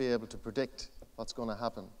get to be able to predict what's going to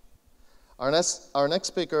happen? Our next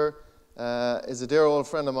speaker is a dear old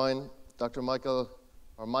friend of mine, Dr. Mike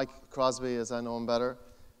Crosby, as I know him better.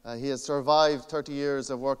 He has survived 30 years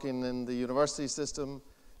of working in the university system,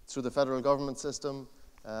 through the federal government system,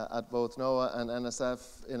 at both NOAA and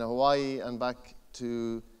NSF in Hawaii, and back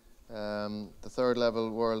to the third level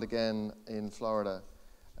world again in Florida.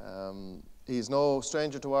 He's no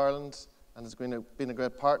stranger to Ireland and has been a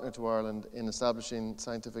great partner to Ireland in establishing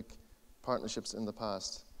scientific partnerships in the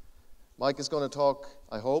past. Mike is going to talk,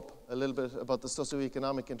 I hope, a little bit about the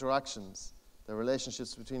socioeconomic interactions, the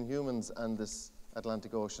relationships between humans and this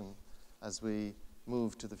Atlantic Ocean as we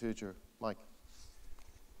move to the future. Mike.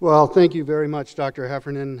 Well, thank you very much, Dr.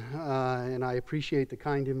 Heffernan, and I appreciate the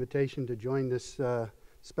kind invitation to join this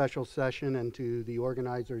special session, and to the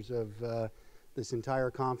organizers of this entire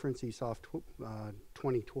conference, ESOF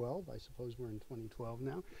 2012. I suppose we're in 2012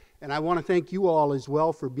 now. And I want to thank you all as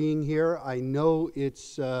well for being here. I know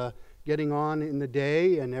it's getting on in the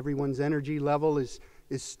day, and everyone's energy level is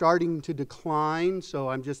starting to decline, so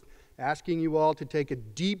I'm just asking you all to take a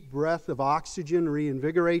deep breath of oxygen,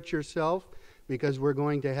 reinvigorate yourself, because we're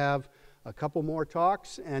going to have a couple more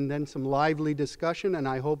talks and then some lively discussion, and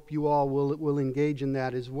I hope you all will engage in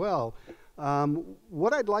that as well.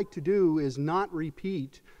 What I'd like to do is not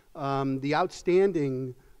repeat the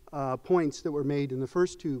outstanding points that were made in the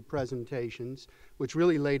first two presentations, which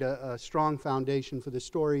really laid a strong foundation for the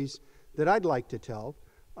stories that I'd like to tell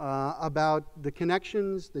about the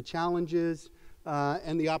connections, the challenges,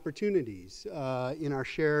 and the opportunities in our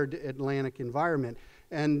shared Atlantic environment.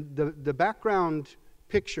 And the background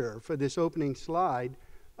picture for this opening slide,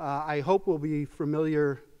 I hope will be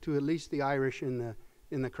familiar to at least the Irish in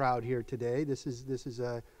the crowd here today. This is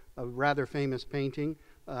a rather famous painting,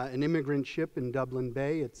 an immigrant ship in Dublin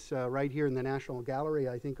Bay. It's right here in the National Gallery,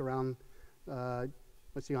 I think around,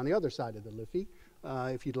 let's see, on the other side of the Liffey,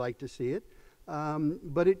 if you'd like to see it.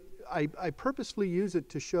 But I purposefully use it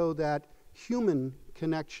to show that human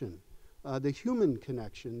connection, the human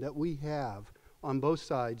connection that we have on both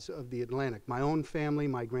sides of the Atlantic. My own family,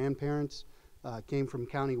 my grandparents came from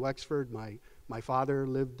County Wexford. My father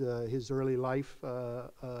lived his early life,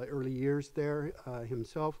 early years there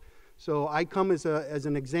himself. So I come as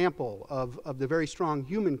an example of the very strong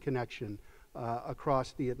human connection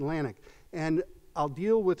across the Atlantic. And I'll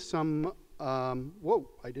deal with some, whoa,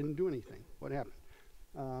 I didn't do anything. What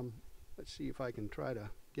happened? Let's see if I can try to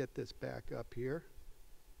get this back up here.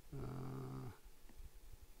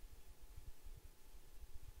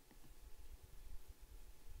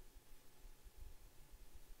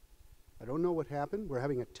 I don't know what happened. We're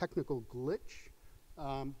having a technical glitch.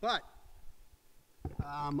 But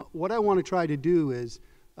what I want to try to do is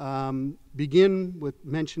begin with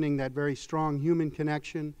mentioning that very strong human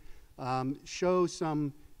connection, show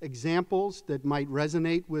some examples that might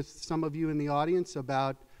resonate with some of you in the audience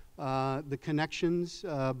about the connections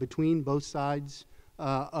between both sides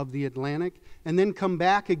of the Atlantic, and then come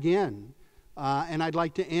back again. And I'd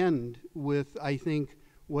like to end with, I think,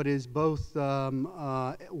 what is both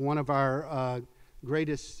one of our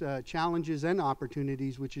greatest challenges and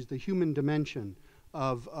opportunities, which is the human dimension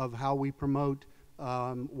of how we promote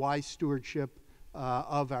wise stewardship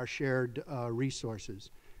of our shared resources.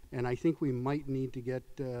 And I think we might need to get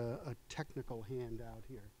a technical hand out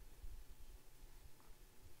here.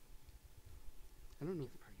 I don't know.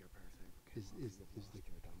 Is the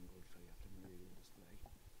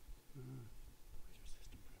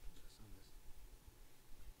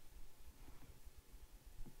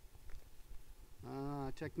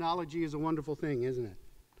technology is a wonderful thing, isn't it?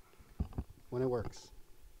 When it works.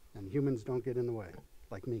 And humans don't get in the way,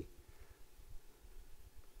 like me.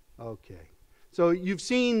 Okay. So you've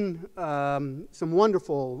seen some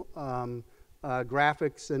wonderful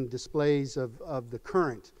graphics and displays of the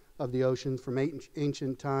current of the oceans from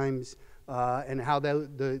ancient times and how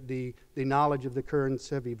the knowledge of the currents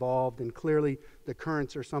have evolved. And clearly the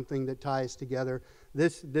currents are something that tie us together.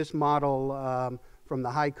 This model from the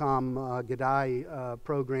HICOM Gadai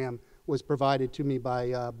program was provided to me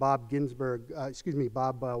by Bob Weisberg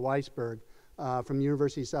from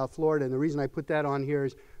University of South Florida. And the reason I put that on here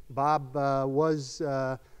is Bob was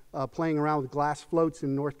playing around with glass floats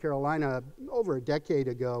in North Carolina over a decade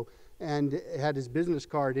ago and had his business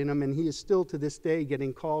card in him, and he is still to this day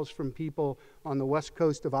getting calls from people on the west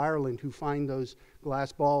coast of Ireland who find those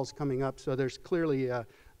glass balls coming up, so there's clearly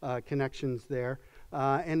connections there.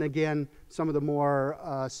 And again, some of the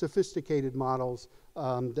more sophisticated models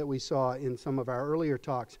that we saw in some of our earlier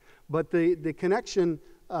talks. But the connection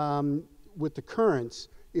with the currents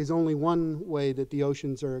is only one way that the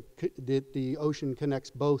ocean connects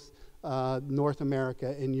both North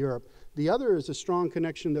America and Europe. The other is a strong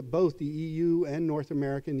connection that both the EU and North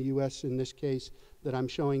America, and the US in this case that I'm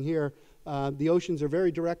showing here, the oceans are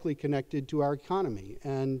very directly connected to our economy.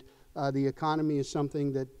 And the economy is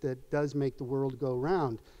something that does make the world go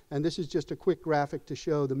round. And this is just a quick graphic to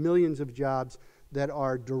show the millions of jobs that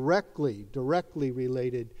are directly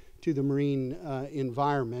related to the marine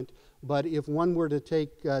environment. But if one were to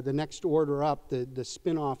take the next order up, the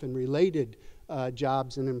spin-off and related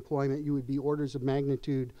jobs and employment, you would be orders of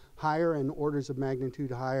magnitude higher and orders of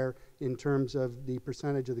magnitude higher in terms of the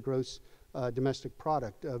percentage of the gross domestic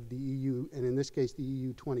product of the EU, and in this case the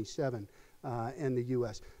EU 27 and the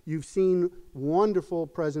US. You've seen wonderful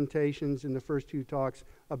presentations in the first two talks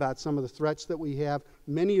about some of the threats that we have.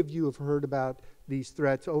 Many of you have heard about these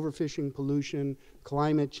threats: overfishing, pollution,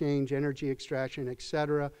 climate change, energy extraction,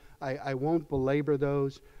 etc. I won't belabor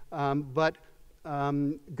those, but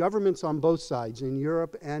governments on both sides, in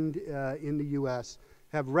Europe and in the US,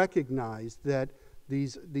 have recognized that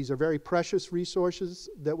these are very precious resources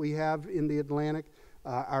that we have in the Atlantic.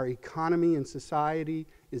 Our economy and society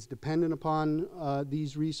is dependent upon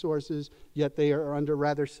these resources, yet they are under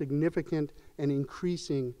rather significant and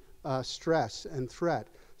increasing stress and threat.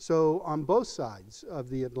 So on both sides of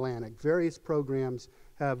the Atlantic, various programs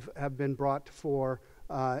have been brought for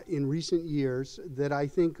in recent years that I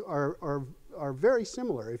think are very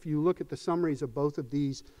similar. If you look at the summaries of both of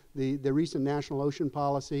these, the recent National Ocean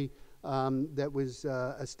Policy that was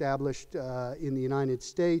established in the United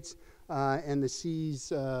States, and the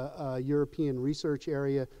SEAS European Research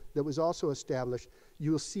Area that was also established,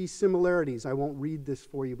 you'll see similarities. I won't read this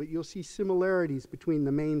for you, but you'll see similarities between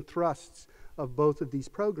the main thrusts of both of these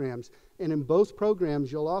programs. And in both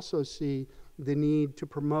programs, you'll also see the need to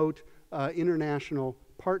promote international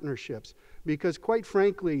partnerships. Because quite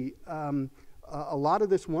frankly, a lot of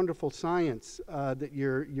this wonderful science that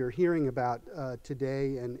you're hearing about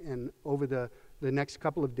today and over the next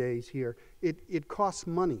couple of days here, it costs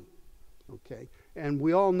money. Okay, and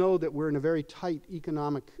we all know that we're in a very tight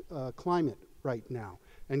economic climate right now.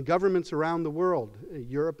 And governments around the world,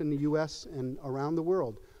 Europe and the US and around the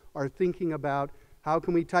world, are thinking about how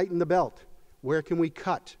can we tighten the belt? Where can we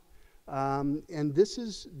cut? And this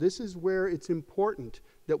is where it's important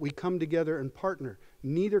that we come together and partner.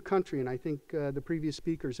 Neither country, and I think the previous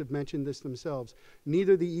speakers have mentioned this themselves,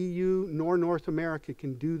 neither the EU nor North America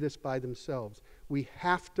can do this by themselves. We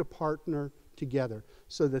have to partner together.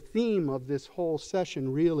 So the theme of this whole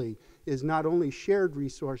session really is not only shared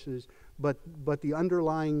resources, but the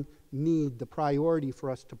underlying need, the priority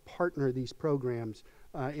for us to partner these programs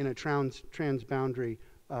in a transboundary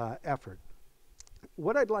effort.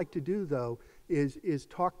 What I'd like to do, though, is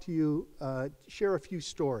talk to you, share a few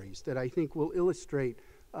stories that I think will illustrate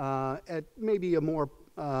at maybe a more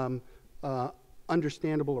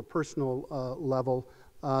understandable or personal level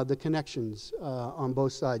the connections on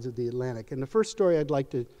both sides of the Atlantic. And the first story I'd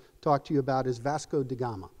like to talk to you about is Vasco da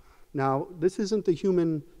Gama. Now, this isn't the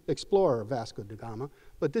human explorer Vasco da Gama,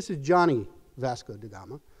 but this is Johnny Vasco da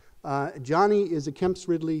Gama. Johnny is a Kemp's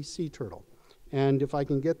Ridley sea turtle. And if I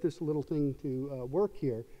can get this little thing to work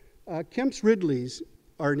here, Kemp's Ridleys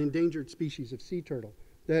are an endangered species of sea turtle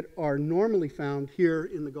that are normally found here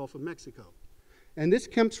in the Gulf of Mexico. And this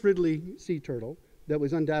Kemp's Ridley sea turtle that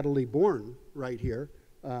was undoubtedly born right here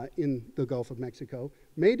in the Gulf of Mexico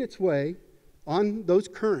made its way on those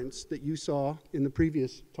currents that you saw in the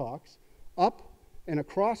previous talks, up and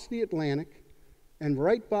across the Atlantic and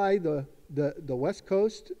right by the west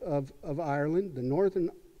coast of Ireland, the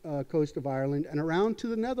northern coast of Ireland, and around to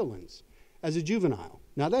the Netherlands as a juvenile.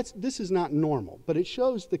 Now this is not normal, but it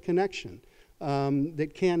shows the connection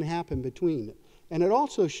that can happen between it. And it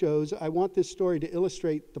also shows, I want this story to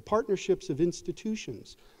illustrate the partnerships of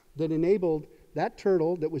institutions that enabled that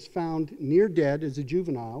turtle that was found near dead as a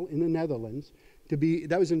juvenile in the Netherlands to be,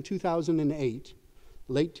 that was in 2008,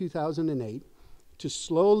 late 2008, to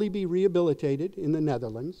slowly be rehabilitated in the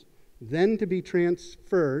Netherlands, then to be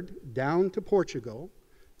transferred down to Portugal,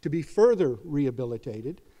 to be further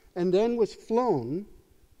rehabilitated, and then was flown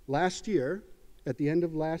last year, at the end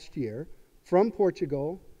of last year, from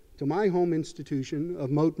Portugal to my home institution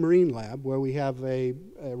of Mote Marine Lab, where we have a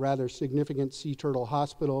rather significant sea turtle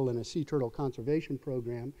hospital and a sea turtle conservation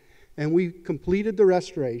program. And we completed the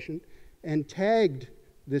restoration and tagged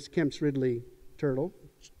this Kemp's Ridley turtle,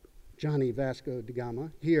 Johnny Vasco da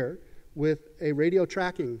Gama, here with a radio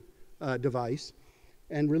tracking device,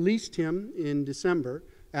 and released him in December.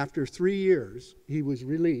 After 3 years, he was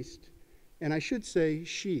released. And I should say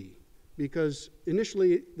she, because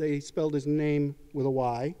initially they spelled his name with a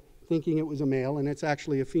Y, thinking it was a male, and it's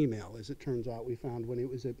actually a female, as it turns out, we found when it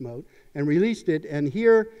was at Mote, and released it. And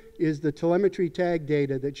here is the telemetry tag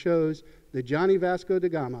data that shows that Johnny Vasco da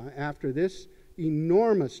Gama, after this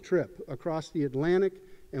enormous trip across the Atlantic,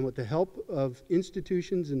 and with the help of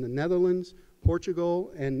institutions in the Netherlands,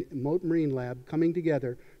 Portugal, and Mote Marine Lab coming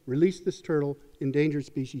together, released this turtle, endangered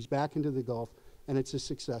species, back into the Gulf, and it's a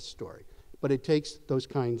success story. But it takes those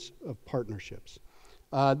kinds of partnerships.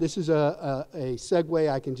 This is a segue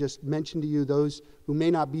I can just mention to you, those who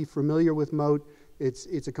may not be familiar with Mote.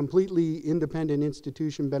 It's a completely independent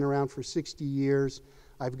institution, been around for 60 years.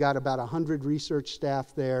 I've got about 100 research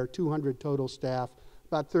staff there, 200 total staff,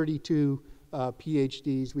 about 32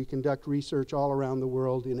 PhDs. We conduct research all around the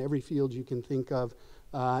world in every field you can think of,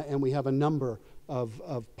 and we have a number of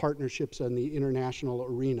partnerships in the international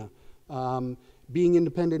arena. Being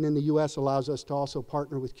independent in the U.S. allows us to also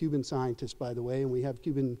partner with Cuban scientists, by the way, and we have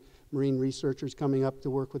Cuban marine researchers coming up to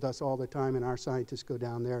work with us all the time, and our scientists go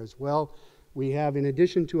down there as well. We have, in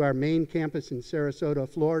addition to our main campus in Sarasota,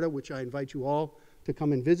 Florida, which I invite you all to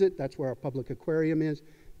come and visit, that's where our public aquarium is.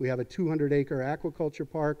 We have a 200-acre aquaculture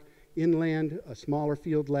park, inland, a smaller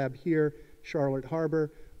field lab here, Charlotte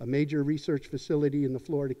Harbor, a major research facility in the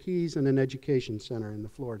Florida Keys, and an education center in the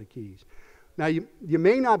Florida Keys. Now, you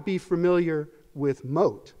may not be familiar with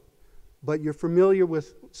Mote, but you're familiar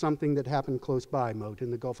with something that happened close by Mote in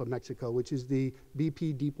the Gulf of Mexico, which is the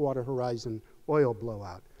BP Deepwater Horizon oil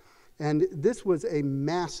blowout. And this was a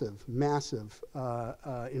massive, massive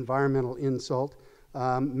environmental insult.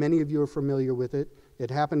 Many of you are familiar with it. It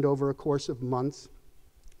happened over a course of months.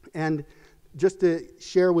 And just to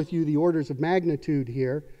share with you the orders of magnitude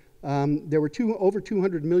here, there were over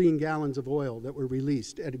 200 million gallons of oil that were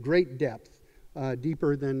released at a great depth.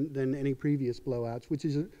 Deeper than any previous blowouts, which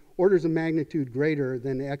is orders of magnitude greater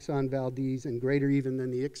than the Exxon Valdez and greater even than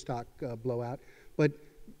the Ixtoc blowout. But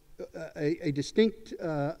a distinct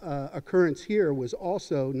occurrence here was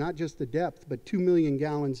also not just the depth, but 2 million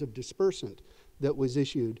gallons of dispersant that was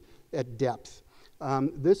issued at depth.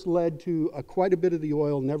 This led to quite a bit of the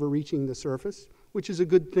oil never reaching the surface, which is a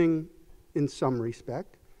good thing in some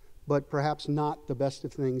respect, but perhaps not the best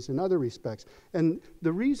of things in other respects. And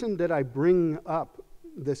the reason that I bring up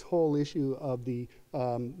this whole issue of the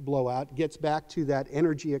blowout gets back to that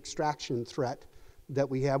energy extraction threat that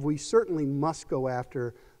we have. We certainly must go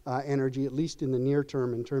after energy, at least in the near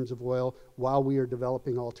term in terms of oil, while we are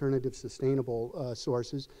developing alternative sustainable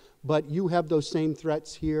sources. But you have those same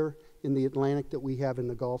threats here in the Atlantic that we have in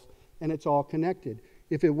the Gulf, and it's all connected.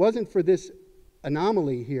 If it wasn't for this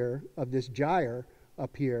anomaly here of this gyre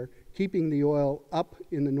up here, keeping the oil up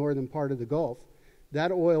in the northern part of the Gulf,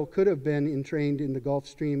 that oil could have been entrained in the Gulf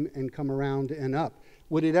Stream and come around and up.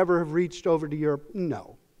 Would it ever have reached over to Europe?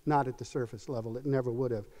 No, not at the surface level. It never would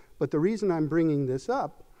have. But the reason I'm bringing this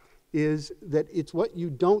up is that it's what you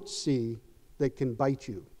don't see that can bite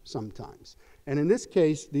you sometimes. And in this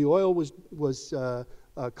case, the oil was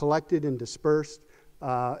collected and dispersed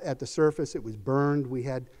at the surface. It was burned.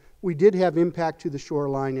 We did have impact to the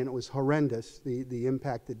shoreline, and it was horrendous, the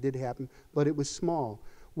impact that did happen, but it was small.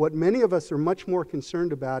 What many of us are much more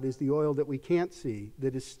concerned about is the oil that we can't see,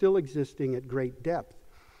 that is still existing at great depth.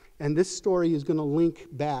 And this story is going to link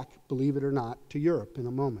back, believe it or not, to Europe in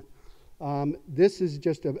a moment. This is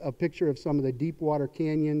just a picture of some of the deep water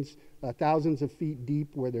canyons, thousands of feet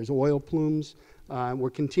deep, where there's oil plumes.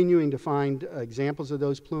 We're continuing to find examples of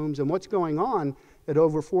those plumes. And what's going on at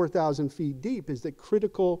over 4,000 feet deep is that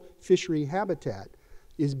critical fishery habitat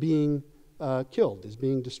is being killed, is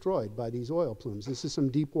being destroyed by these oil plumes. This is some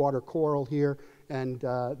deep water coral here, and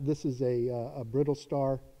this is a brittle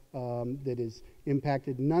star that is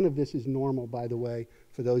impacted. None of this is normal, by the way,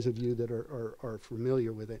 for those of you that are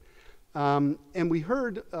familiar with it. And we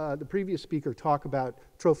heard the previous speaker talk about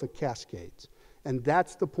trophic cascades, and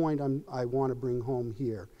that's the point I want to bring home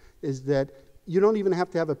here, is that you don't even have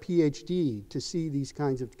to have a PhD to see these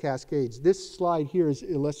kinds of cascades. This slide here is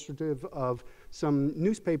illustrative of some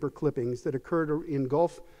newspaper clippings that occurred in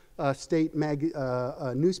Gulf state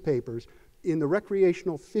newspapers in the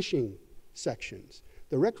recreational fishing sections.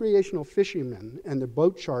 The recreational fishermen and the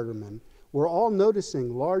boat chartermen were all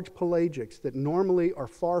noticing large pelagics that normally are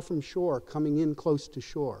far from shore coming in close to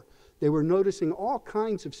shore. They were noticing all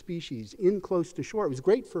kinds of species in close to shore. It was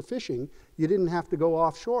great for fishing. You didn't have to go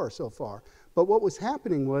offshore so far. But what was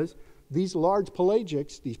happening was these large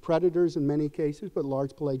pelagics, these predators in many cases, but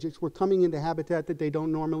large pelagics, were coming into habitat that they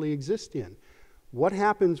don't normally exist in. What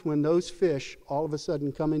happens when those fish all of a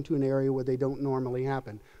sudden come into an area where they don't normally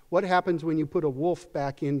happen? What happens when you put a wolf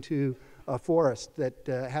back into a forest that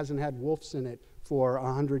hasn't had wolves in it for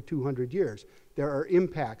 100, 200 years? There are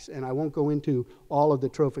impacts, and I won't go into all of the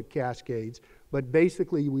trophic cascades, but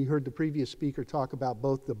basically we heard the previous speaker talk about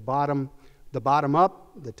both the bottom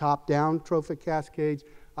up, the top down trophic cascades.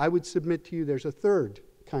 I would submit to you there's a third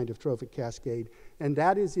kind of trophic cascade, and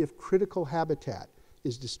that is if critical habitat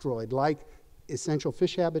is destroyed, like essential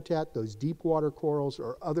fish habitat, those deep water corals,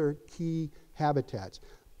 or other key habitats.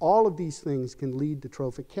 All of these things can lead to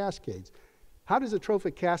trophic cascades. How does a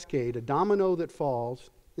trophic cascade, a domino that falls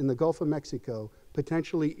in the Gulf of Mexico,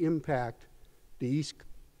 potentially impact the East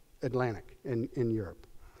Atlantic in Europe?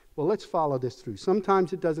 Well, let's follow this through.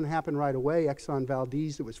 Sometimes it doesn't happen right away. Exxon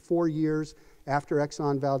Valdez, it was 4 years after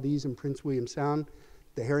Exxon Valdez and Prince William Sound,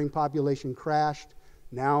 the herring population crashed.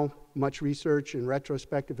 Now, much research and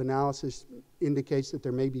retrospective analysis indicates that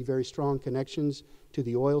there may be very strong connections to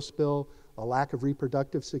the oil spill, a lack of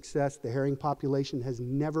reproductive success. The herring population has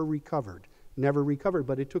never recovered,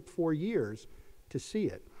 but it took 4 years to see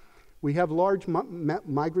it. We have large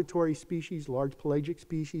migratory species, large pelagic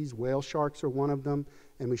species. Whale sharks are one of them.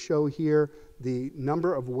 And we show here the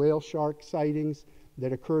number of whale shark sightings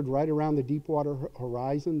that occurred right around the Deepwater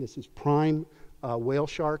Horizon. This is prime whale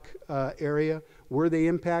shark area. Were they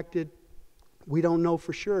impacted? We don't know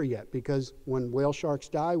for sure yet, because when whale sharks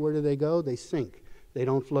die, where do they go? They sink. They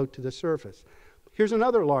don't float to the surface. Here's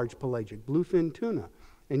another large pelagic, bluefin tuna.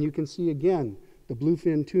 And you can see again the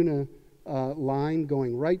bluefin tuna line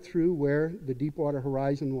going right through where the Deepwater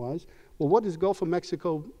Horizon was. Well, what does Gulf of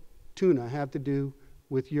Mexico tuna have to do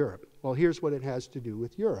with Europe? Well, here's what it has to do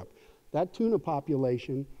with Europe. That tuna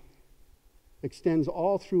population extends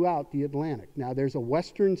all throughout the Atlantic. Now, there's a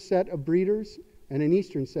western set of breeders and an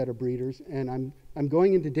eastern set of breeders, and I'm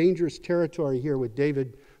going into dangerous territory here with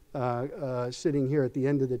David sitting here at the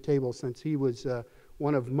end of the table, since he was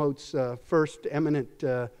one of Moat's first eminent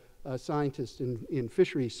scientists in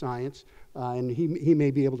fisheries science, and he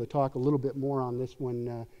may be able to talk a little bit more on this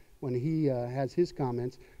when he has his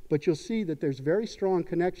comments. But you'll see that there's very strong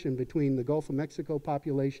connection between the Gulf of Mexico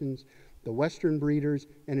populations, the western breeders,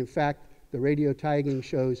 and in fact, the radio tagging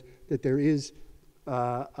shows that there is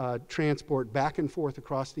transport back and forth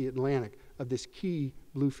across the Atlantic of this key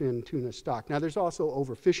bluefin tuna stock. Now, there's also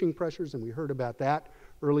overfishing pressures, and we heard about that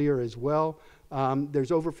earlier as well.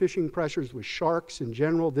 There's overfishing pressures with sharks in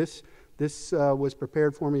general. This was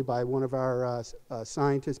prepared for me by one of our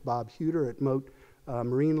scientists, Bob Huter at Moat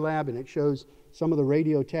Marine Lab, and it shows some of the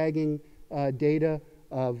radio tagging data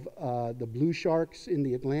of the blue sharks in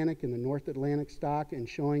the Atlantic and the North Atlantic stock, and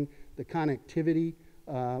showing the connectivity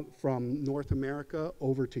from North America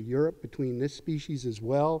over to Europe between this species as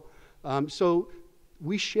well. So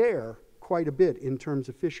we share quite a bit in terms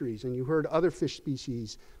of fisheries, and you heard other fish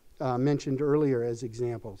species mentioned earlier as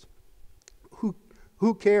examples.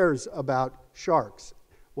 Who cares about sharks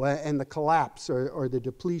and the collapse or the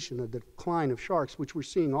depletion or the decline of sharks, which we're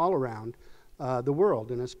seeing all around the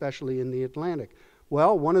world, and especially in the Atlantic?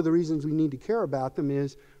 Well, one of the reasons we need to care about them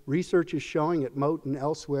is Research is showing at Moat and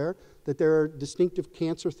elsewhere that there are distinctive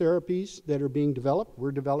cancer therapies that are being developed.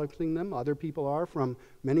 We're developing them, other people are, from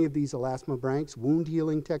many of these elasmobranchs, wound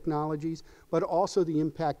healing technologies, but also the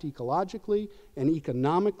impact ecologically and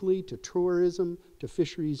economically to tourism, to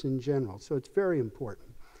fisheries in general. So it's very important.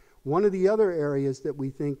 One of the other areas that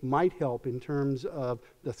we think might help in terms of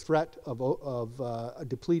the threat of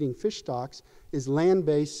depleting fish stocks is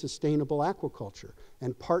land-based sustainable aquaculture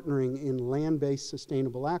and partnering in land-based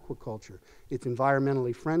sustainable aquaculture. It's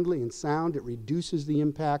environmentally friendly and sound. It reduces the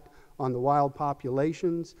impact on the wild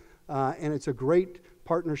populations, and it's a great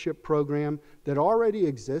partnership program that already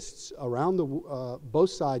exists around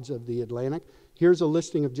both sides of the Atlantic. Here's a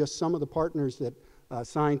listing of just some of the partners that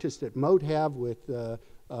scientists at Moat have with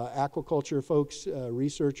aquaculture folks,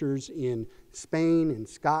 researchers in Spain, in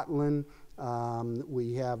Scotland.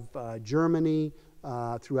 We have Germany,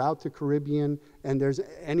 throughout the Caribbean, and there's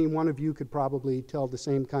any one of you could probably tell the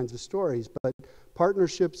same kinds of stories, but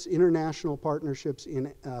partnerships, international partnerships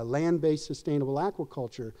in land-based sustainable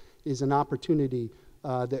aquaculture is an opportunity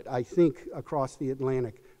that I think across the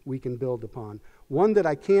Atlantic we can build upon. One that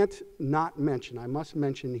I can't not mention, I must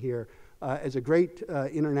mention here, as a great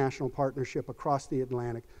international partnership across the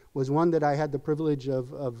Atlantic, was one that I had the privilege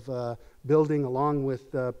of building along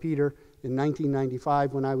with Peter in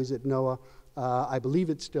 1995 when I was at NOAA. I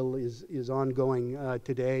believe it still is ongoing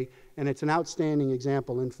today, and it's an outstanding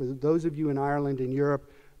example. And for those of you in Ireland and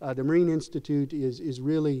Europe, the Marine Institute is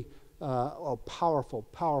really a powerful,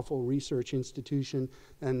 powerful research institution.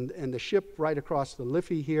 And the ship right across the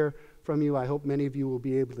Liffey here from you, I hope many of you will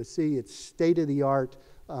be able to see. It's state-of-the-art,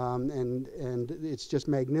 and it's just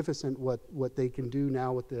magnificent what they can do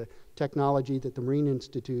now with the technology that the Marine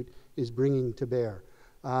Institute is bringing to bear.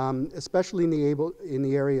 Especially in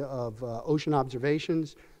the area of ocean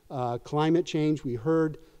observations, climate change. We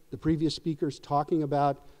heard the previous speakers talking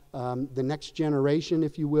about the next generation,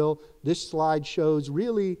 if you will. This slide shows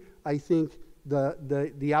really, I think,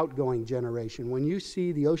 the outgoing generation. When you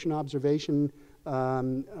see the ocean observation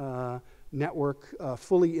network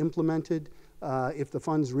fully implemented, if the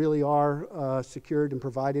funds really are secured and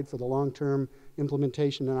provided for the long-term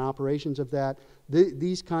implementation and operations of that,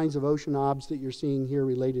 these kinds of ocean obs that you're seeing here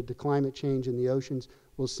related to climate change in the oceans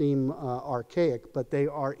will seem archaic, but they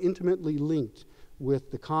are intimately linked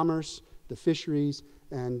with the commerce, the fisheries,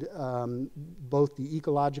 and both the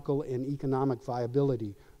ecological and economic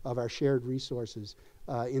viability of our shared resources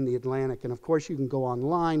in the Atlantic. And of course, you can go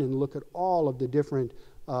online and look at all of the different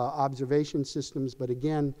observation systems, but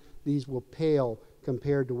again, these will pale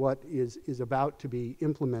compared to what is about to be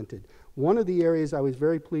implemented. One of the areas I was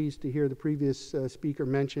very pleased to hear the previous speaker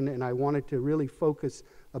mention, and I wanted to really focus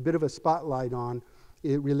a bit of a spotlight on,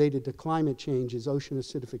 it related to climate change, is ocean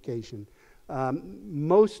acidification.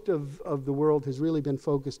 Most of the world has really been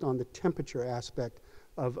focused on the temperature aspect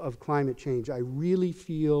of climate change. I really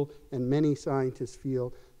feel, and many scientists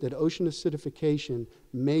feel, that ocean acidification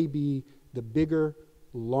may be the bigger,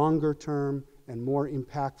 longer term, and more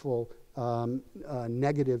impactful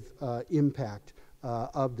negative impact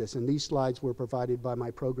of this. And these slides were provided by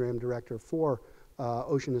my program director for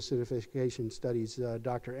ocean acidification studies,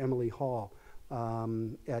 Dr. Emily Hall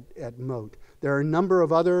at Moat. There are a number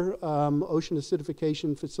of other ocean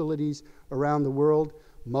acidification facilities around the world.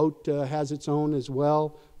 Moat has its own as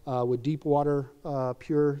well, with deep water,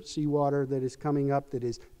 pure seawater that is coming up that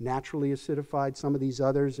is naturally acidified. Some of these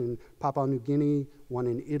others in Papua New Guinea, one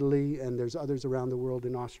in Italy, and there's others around the world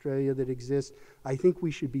in Australia that exist. I think we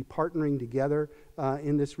should be partnering together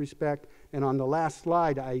in this respect. And on the last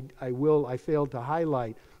slide, I failed to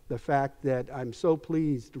highlight the fact that I'm so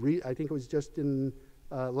pleased, I think it was just in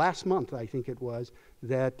last month, I think it was,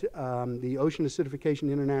 that the Ocean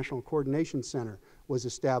Acidification International Coordination Center was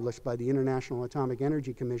established by the International Atomic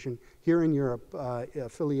Energy Commission here in Europe,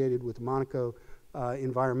 affiliated with Monaco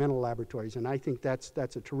Environmental Laboratories. And I think that's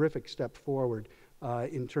a terrific step forward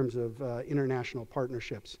in terms of international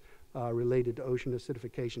partnerships related to ocean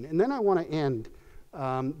acidification. And then I want to end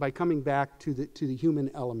by coming back to the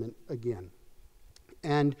human element again.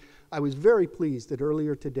 And I was very pleased that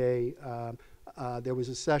earlier today there was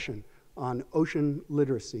a session on ocean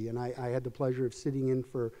literacy, and I had the pleasure of sitting in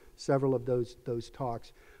for several of those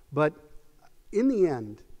talks. But in the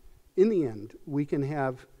end, we can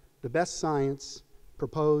have the best science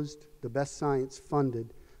proposed, the best science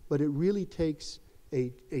funded, but it really takes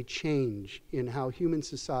a change in how human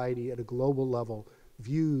society at a global level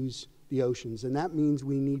views the oceans. And that means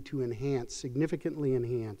we need to significantly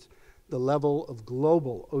enhance the level of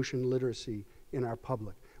global ocean literacy in our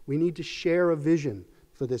public. We need to share a vision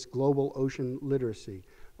for this global ocean literacy.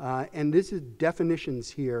 And this is definitions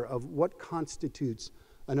here of what constitutes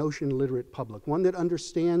an ocean literate public, one that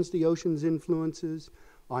understands the ocean's influences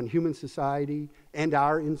on human society and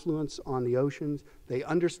our influence on the oceans. They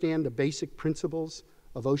understand the basic principles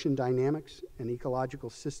of ocean dynamics and ecological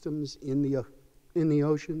systems in the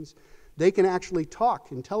oceans. They can actually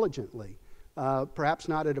talk intelligently, perhaps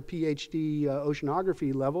not at a PhD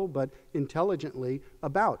oceanography level, but intelligently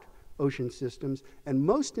about ocean systems. And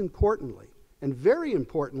most importantly, and very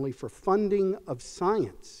importantly for funding of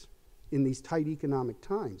science in these tight economic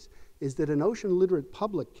times, is that an ocean literate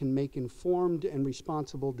public can make informed and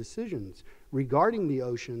responsible decisions regarding the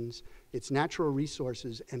oceans, its natural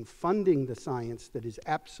resources, and funding the science that is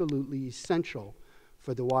absolutely essential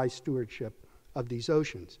for the wise stewardship of these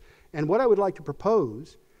oceans. And what I would like to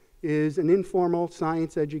propose is an informal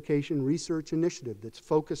science education research initiative that's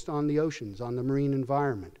focused on the oceans, on the marine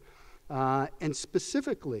environment. And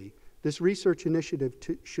specifically, this research initiative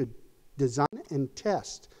should design and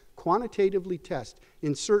test, quantitatively test,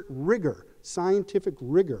 insert rigor, scientific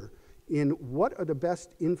rigor, in what are the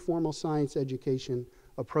best informal science education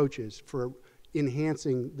approaches for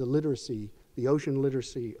enhancing the literacy, the ocean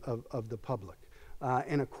literacy of the public.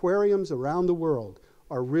 And aquariums around the world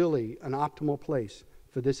are really an optimal place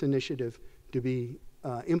for this initiative to be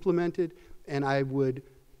implemented. And I would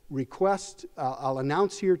request, I'll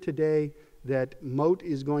announce here today that Mote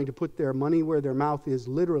is going to put their money where their mouth is,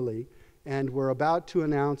 literally, and we're about to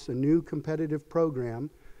announce a new competitive program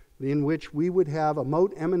in which we would have a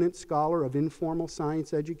Mote eminent scholar of informal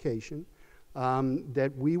science education,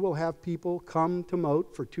 that we will have people come to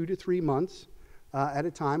Mote for 2 to 3 months at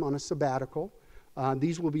a time on a sabbatical.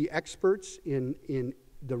 These will be experts in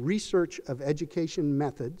the research of education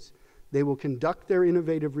methods. They will conduct their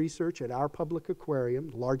innovative research at our public aquarium,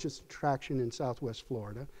 the largest attraction in Southwest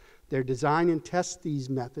Florida. They'll design and test these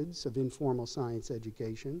methods of informal science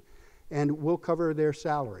education, and we'll cover their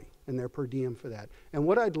salary and their per diem for that. And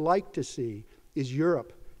what I'd like to see is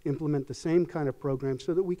Europe implement the same kind of program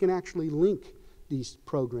so that we can actually link these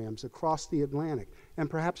programs across the Atlantic and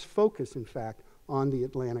perhaps focus, in fact, on the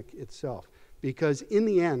Atlantic itself. Because in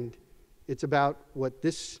the end, it's about what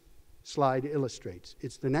this slide illustrates.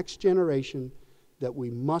 It's the next generation that we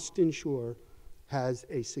must ensure has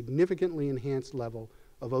a significantly enhanced level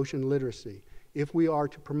of ocean literacy if we are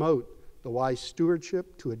to promote the wise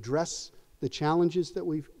stewardship, to address the challenges that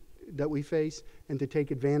we face, and to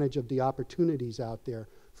take advantage of the opportunities out there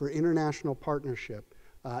for international partnership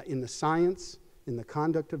in the science, in the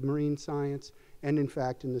conduct of marine science, and in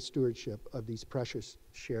fact in the stewardship of these precious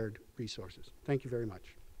shared resources. Thank you very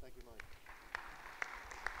much. Thank you, Mike.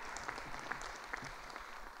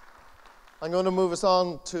 I'm going to move us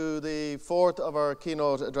on to the fourth of our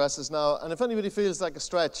keynote addresses now. And if anybody feels like a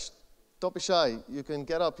stretch, don't be shy. You can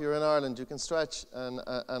get up. You're in Ireland. You can stretch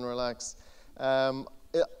and relax.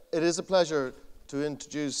 It is a pleasure to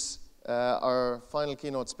introduce our final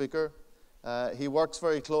keynote speaker. He works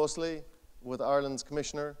very closely with Ireland's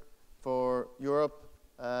Commissioner for Europe,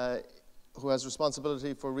 who has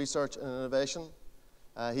responsibility for research and innovation.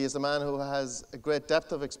 He is a man who has a great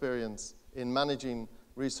depth of experience in managing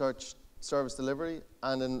research service delivery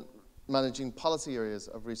and in managing policy areas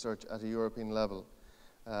of research at a European level.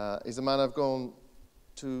 He's a man I've gone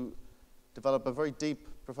to develop a very deep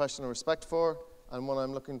professional respect for, and one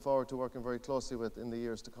I'm looking forward to working very closely with in the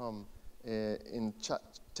years to come in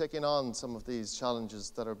taking on some of these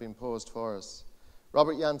challenges that are being posed for us.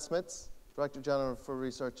 Robert Jan Smits, Director General for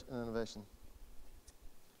Research and Innovation.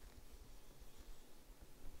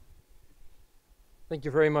 Thank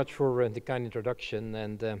you very much for the kind introduction,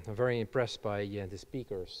 and I'm very impressed by the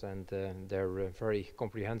speakers and their very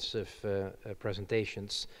comprehensive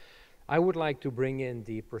presentations. I would like to bring in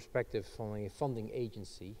the perspective from a funding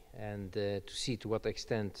agency and to see to what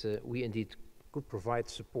extent we indeed could provide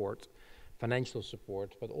support, financial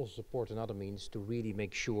support, but also support in other means to really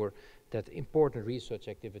make sure that important research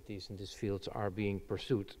activities in this field are being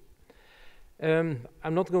pursued. I'm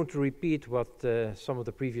not going to repeat what some of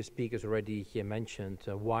the previous speakers already mentioned,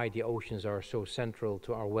 why the oceans are so central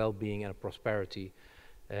to our well-being and prosperity.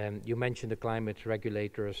 You mentioned the climate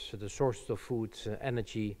regulators, the sources of food,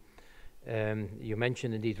 energy. You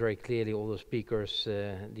mentioned indeed very clearly, all the speakers,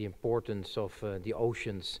 the importance of the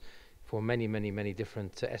oceans for many, many, many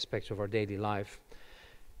different aspects of our daily life.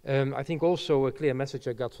 I think also a clear message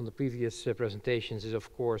I got from the previous presentations is,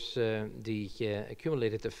 of course, the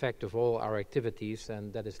accumulated effect of all our activities,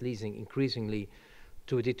 and that is leading increasingly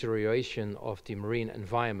to a deterioration of the marine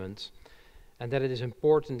environment, and that it is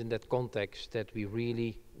important in that context that we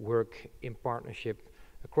really work in partnership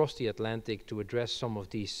across the Atlantic to address some of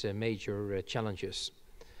these major challenges.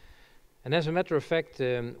 And as a matter of fact,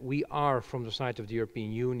 we are, from the side of the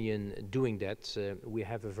European Union, doing that. We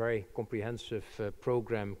have a very comprehensive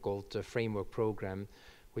program called Framework Program,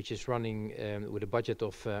 which is running with a budget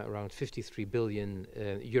of around 53 billion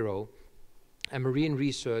euro. And marine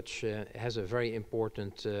research has a very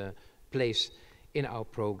important place in our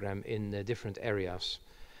program in different areas.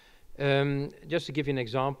 Just to give you an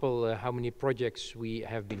example, how many projects we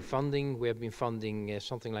have been funding. We have been funding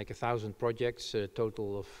something like 1,000 projects, a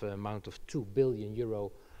total of amount of 2 billion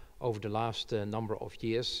euro over the last number of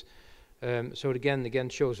years. So it again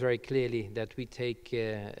shows very clearly that we take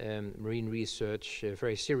marine research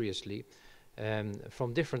very seriously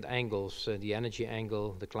from different angles, the energy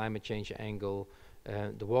angle, the climate change angle,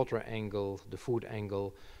 the water angle, the food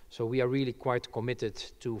angle. So we are really quite committed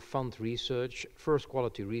to fund research, first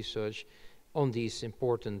quality research, on these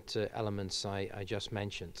important elements I just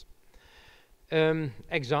mentioned.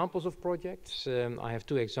 Examples of projects. I have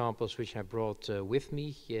two examples which I brought with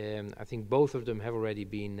me. I think both of them have already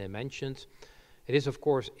been mentioned. It is of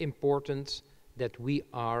course important that we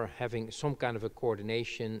are having some kind of a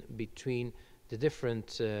coordination between the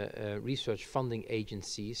different research funding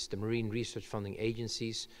agencies, the marine research funding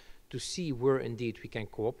agencies, to see where indeed we can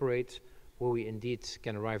cooperate, where we indeed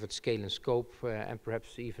can arrive at scale and scope, and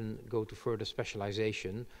perhaps even go to further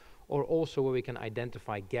specialization, or also where we can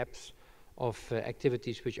identify gaps of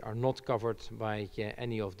activities which are not covered by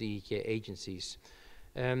any of the agencies.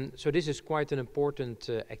 So this is quite an important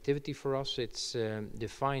activity for us. It's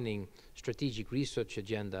defining strategic research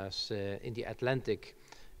agendas in the Atlantic,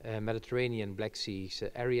 Mediterranean, Black Sea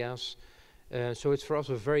areas. So it's for us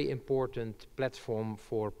a very important platform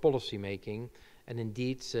for policy making, and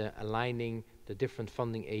indeed aligning the different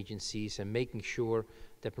funding agencies and making sure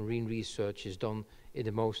that marine research is done in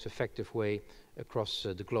the most effective way across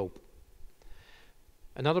the globe.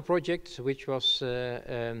 Another project which was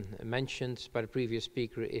mentioned by the previous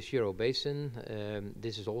speaker is Euro-Basin.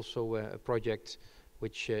 This is also a project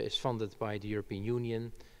which is funded by the European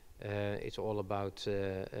Union. It's all about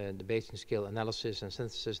the basin scale analysis and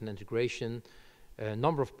synthesis and integration. A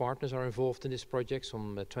number of partners are involved in this project,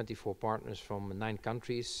 some 24 partners from 9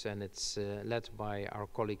 countries, and it's led by our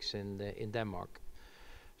colleagues in Denmark.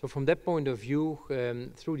 So from that point of view,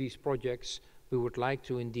 through these projects, we would like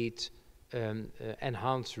to indeed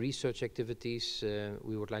enhance research activities.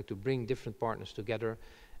 We would like to bring different partners together,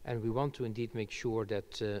 and we want to indeed make sure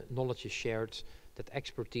that knowledge is shared, that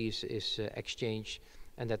expertise is exchanged,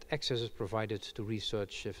 and that access is provided to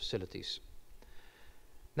research facilities.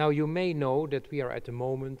 Now you may know that we are at the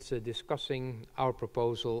moment discussing our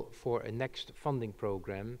proposal for a next funding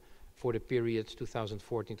program for the period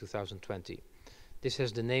 2014-2020. This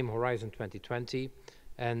has the name Horizon 2020,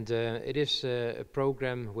 and it is a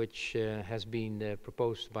program which has been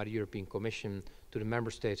proposed by the European Commission to the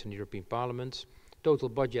Member States and the European Parliament. Total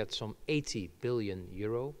budget some 80 billion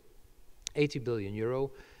euro. 80 billion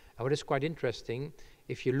euro. And what is quite interesting,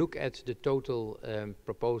 if you look at the total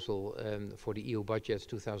proposal for the EU budget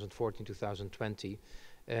 2014-2020,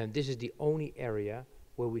 this is the only area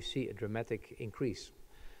where we see a dramatic increase.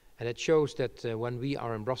 And it shows that when we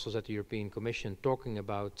are in Brussels at the European Commission talking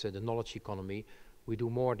about the knowledge economy, we do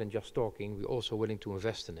more than just talking, we're also willing to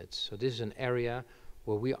invest in it. So this is an area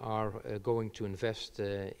where we are going to invest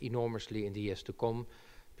enormously in the years to come,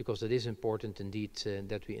 because it is important indeed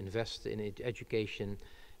that we invest in education,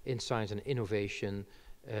 in science and innovation,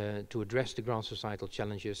 to address the grand societal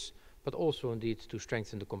challenges, but also indeed to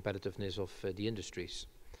strengthen the competitiveness of the industries.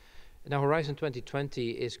 Now Horizon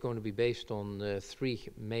 2020 is going to be based on 3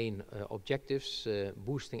 main objectives: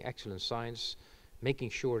 boosting excellent science, making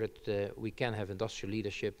sure that we can have industrial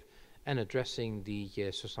leadership, and addressing the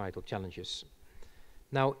societal challenges.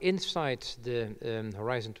 Now inside the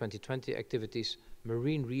Horizon 2020 activities,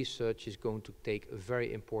 marine research is going to take a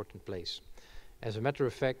very important place. As a matter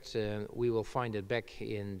of fact, we will find it back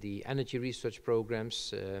in the energy research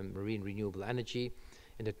programs, marine renewable energy.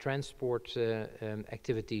 In the transport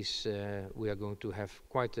activities, we are going to have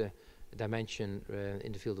quite a dimension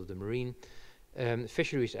in the field of the marine.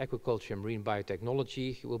 Fisheries, aquaculture, and marine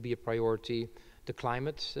biotechnology will be a priority. The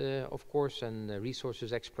climate, of course, and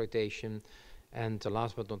resources exploitation. And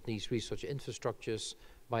last but not least, research infrastructures,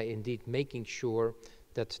 by indeed making sure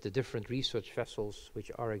that the different research vessels which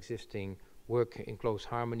are existing work in close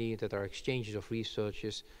harmony, that there are exchanges of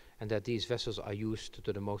researches, and that these vessels are used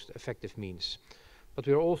to the most effective means. But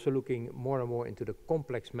we are also looking more and more into the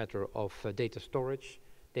complex matter of data storage,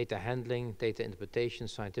 data handling, data interpretation,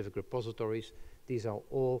 scientific repositories. These are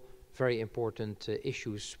all very important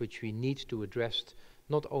issues which we need to address,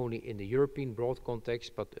 not only in the European broad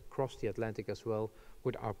context, but across the Atlantic as well,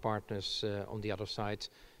 with our partners on the other side,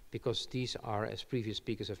 because these are, as previous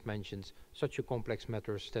speakers have mentioned, such a complex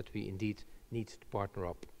matters that we indeed need to partner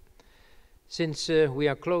up. Since we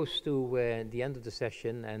are close to the end of the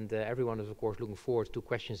session, and everyone is of course looking forward to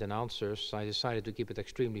questions and answers, I decided to keep it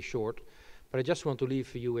extremely short. But I just want to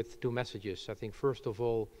leave you with two messages. I think first of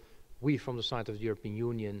all, we from the side of the European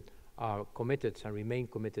Union are committed and remain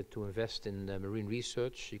committed to invest in marine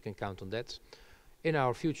research. You can count on that. In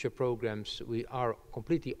our future programs, we are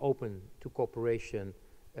completely open to cooperation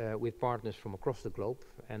with partners from across the globe.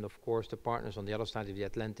 And of course, the partners on the other side of the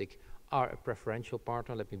Atlantic are a preferential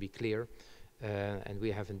partner, let me be clear. And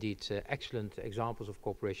we have indeed excellent examples of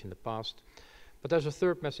cooperation in the past. But there's a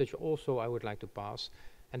third message also I would like to pass,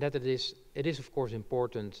 and that it is of course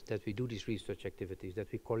important that we do these research activities,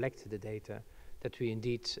 that we collect the data, that we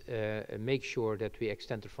indeed make sure that we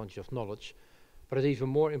extend the frontiers of knowledge. But it's even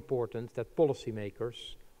more important that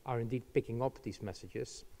policymakers are indeed picking up these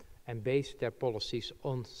messages and base their policies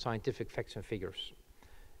on scientific facts and figures.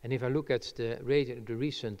 And if I look at the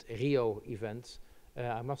recent Rio events,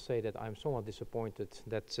 I must say that I'm somewhat disappointed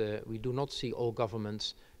that we do not see all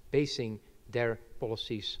governments basing their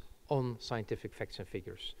policies on scientific facts and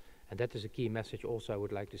figures. And that is a key message also I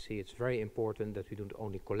would like to see. It's very important that we don't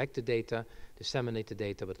only collect the data, disseminate the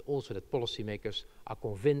data, but also that policymakers are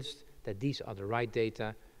convinced that these are the right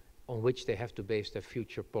data on which they have to base their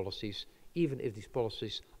future policies. Even if these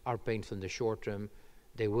policies are painful in the short term,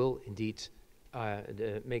 they will indeed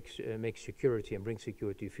make security and bring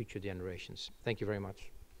security to future generations. Thank you very much.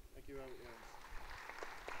 Thank you,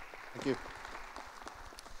 Thank you.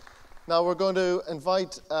 Now we're going to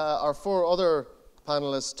invite our four other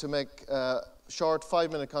panelists to make short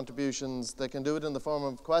 5-minute contributions. They can do it in the form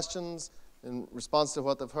of questions, in response to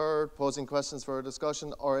what they've heard, posing questions for a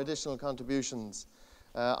discussion, or additional contributions.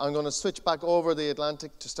 I'm going to switch back over the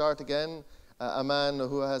Atlantic to start again. A man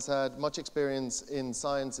who has had much experience in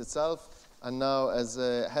science itself, and now as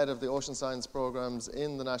head of the ocean science programs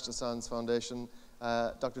in the National Science Foundation,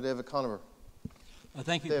 Dr. David Conover.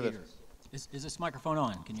 Thank you, David. Peter. Is this microphone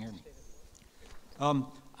on? Can you hear me?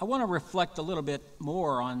 I want to reflect a little bit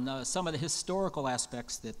more on some of the historical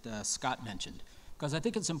aspects that Scott mentioned, because I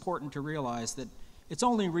think it's important to realize that it's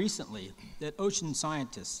only recently that ocean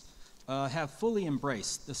scientists have fully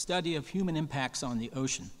embraced the study of human impacts on the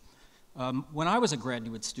ocean. When I was a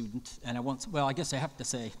graduate student, and I guess I have to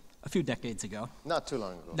say a few decades ago. Not too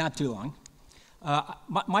long ago. Not too long.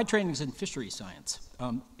 My training is in fisheries science,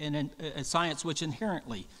 and in a science which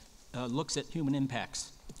inherently looks at human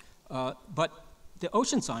impacts. But the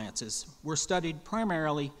ocean sciences were studied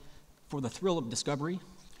primarily for the thrill of discovery,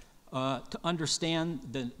 to understand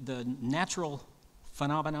the natural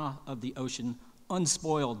phenomena of the ocean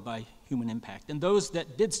unspoiled by human impact. And those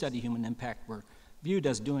that did study human impact were viewed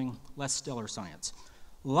as doing less stellar science.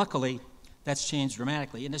 Luckily, that's changed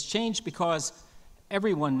dramatically. And it's changed because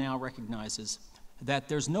everyone now recognizes that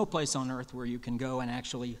there's no place on Earth where you can go and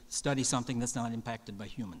actually study something that's not impacted by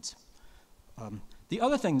humans. The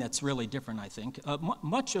other thing that's really different, I think,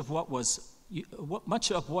 much of what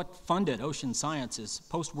funded ocean sciences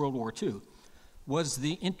post-World War II was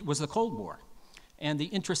the Cold War, and the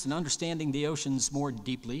interest in understanding the oceans more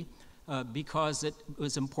deeply because it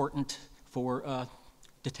was important for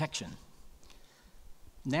detection.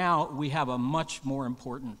 Now we have a much more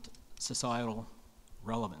important societal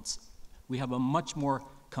relevance. We have a much more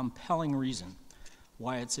compelling reason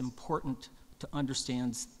why it's important to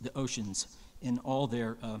understand the oceans in all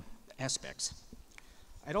their aspects.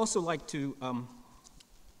 I'd also like to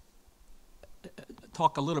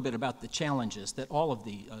talk a little bit about the challenges that all of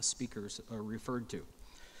the speakers referred to.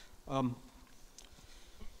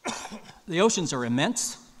 The oceans are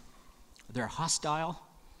immense, they're hostile.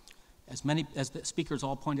 As the speakers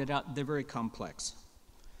all pointed out, they're very complex.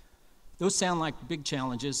 Those sound like big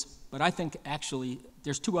challenges, but I think actually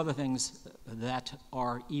there's two other things that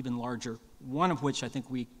are even larger, one of which I think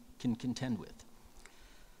we can contend with.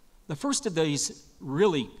 The first of these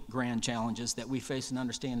really grand challenges that we face in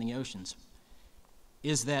understanding the oceans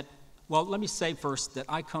is that, well, let me say first that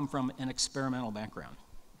I come from an experimental background.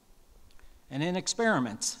 And in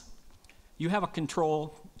experiments, you have a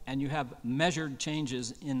control and you have measured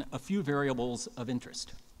changes in a few variables of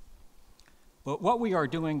interest. But what we are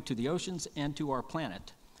doing to the oceans and to our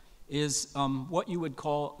planet is what you would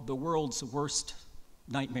call the world's worst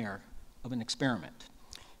nightmare of an experiment,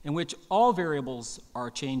 in which all variables are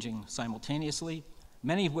changing simultaneously,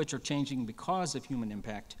 many of which are changing because of human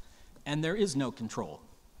impact, and there is no control.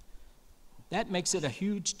 That makes it a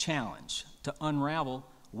huge challenge to unravel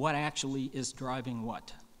what actually is driving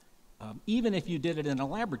what. Even if you did it in a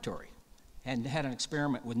laboratory and had an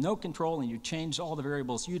experiment with no control and you changed all the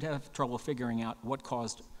variables, you'd have trouble figuring out what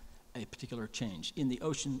caused a particular change. In the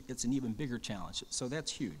ocean, it's an even bigger challenge, so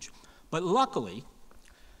that's huge. But luckily,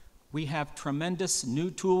 we have tremendous new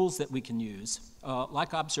tools that we can use,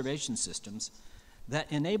 like observation systems,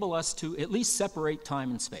 that enable us to at least separate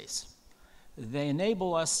time and space. They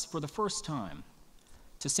enable us, for the first time,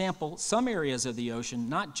 to sample some areas of the ocean,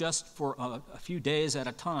 not just for a few days at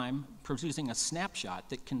a time, producing a snapshot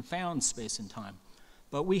that confounds space and time,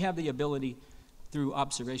 but we have the ability, through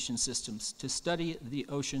observation systems, to study the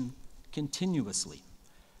ocean continuously.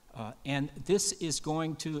 And this is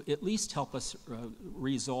going to at least help us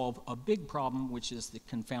resolve a big problem, which is the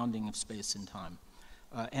confounding of space and time.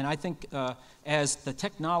 And I think as the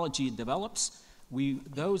technology develops,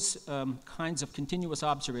 those kinds of continuous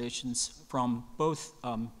observations from both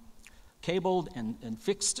cabled and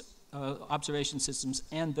fixed observation systems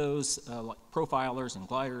and those like profilers and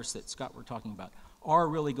gliders that Scott were talking about are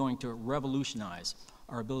really going to revolutionize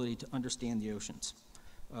our ability to understand the oceans.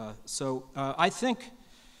 So I think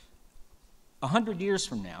 100 years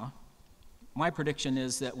from now, my prediction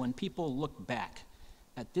is that when people look back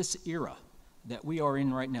at this era that we are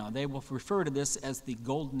in right now, they will refer to this as the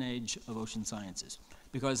golden age of ocean sciences,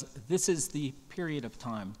 because this is the period of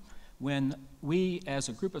time when we as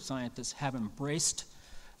a group of scientists have embraced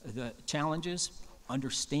the challenges,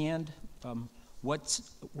 understand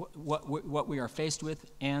what we are faced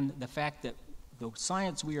with, and the fact that the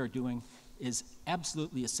science we are doing is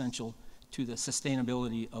absolutely essential to the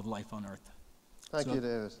sustainability of life on Earth. Thank you,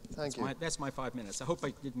 David. Thank you. That's my 5 minutes. I hope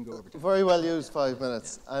I didn't go over time. Very well used 5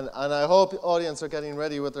 minutes. And I hope the audience are getting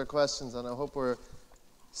ready with their questions, and I hope we're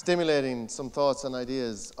stimulating some thoughts and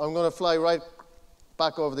ideas. I'm going to fly right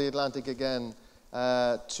back over the Atlantic again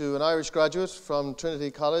to an Irish graduate from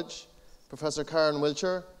Trinity College, Professor Karen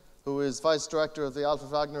Wiltshire, who is Vice Director of the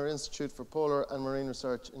Alfred Wagner Institute for Polar and Marine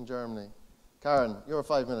Research in Germany. Karen, your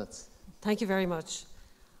 5 minutes. Thank you very much.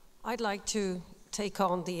 I'd like to take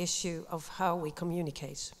on the issue of how we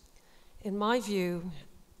communicate. In my view,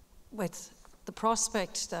 with the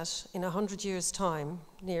prospect that in 100 years' time,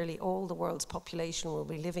 nearly all the world's population will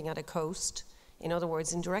be living at a coast, in other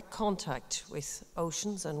words, in direct contact with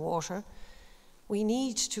oceans and water, we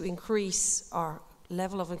need to increase our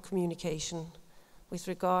level of communication with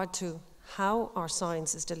regard to how our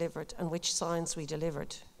science is delivered and which science we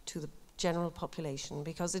delivered to the general population,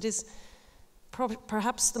 because it is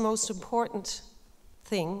perhaps the most important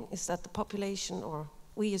thing is that the population, or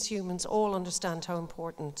we as humans, all understand how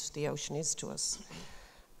important the ocean is to us.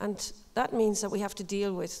 And that means that we have to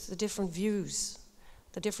deal with the different views,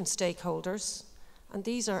 the different stakeholders, and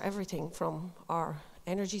these are everything from our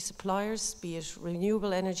energy suppliers, be it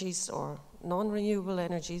renewable energies or non-renewable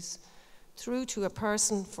energies, through to a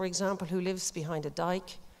person, for example, who lives behind a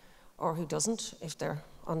dike, or who doesn't, if they're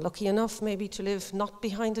unlucky enough maybe to live not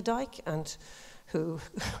behind a dike, and who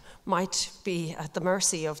might be at the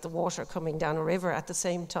mercy of the water coming down a river at the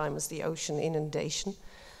same time as the ocean inundation.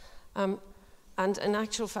 And in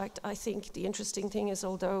actual fact, I think the interesting thing is,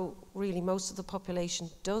 although really most of the population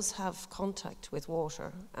does have contact with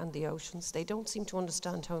water and the oceans, they don't seem to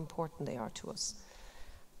understand how important they are to us.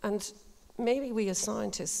 And maybe we as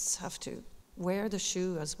scientists have to wear the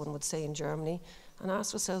shoe, as one would say in Germany, and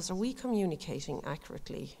ask ourselves, are we communicating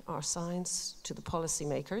accurately our science to the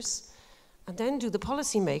policymakers? And then do the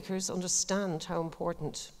policymakers understand how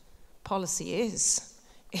important policy is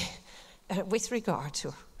with regard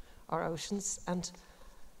to our oceans? And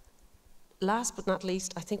last but not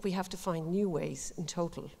least, I think we have to find new ways in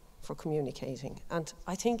total for communicating. And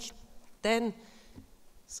I think then,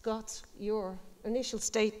 Scott, your initial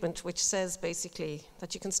statement, which says basically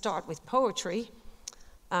that you can start with poetry,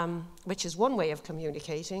 which is one way of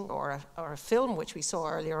communicating, or a film, which we saw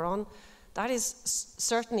earlier on, that is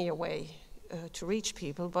certainly a way to reach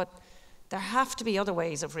people, but there have to be other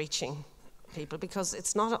ways of reaching people, because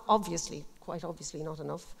it's not quite obviously not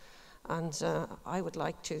enough. And I would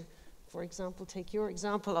like to, for example, take your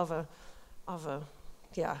example of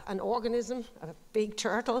an organism, a big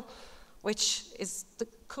turtle, which is the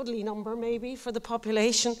cuddly number maybe for the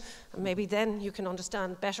population, and maybe then you can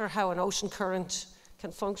understand better how an ocean current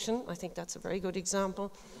can function. I think that's a very good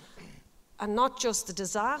example. And not just the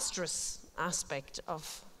disastrous aspect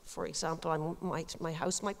of, for example, my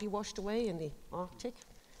house might be washed away in the Arctic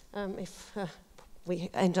if we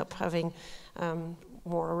end up having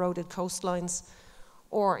more eroded coastlines,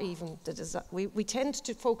 or even we tend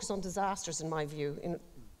to focus on disasters, in my view,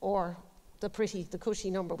 or the cushy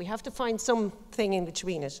number. We have to find something in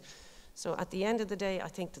between it. So at the end of the day, I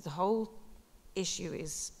think that the whole issue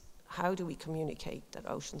is, how do we communicate that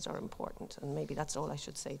oceans are important? And maybe that's all I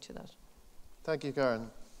should say to that. Thank you, Karen.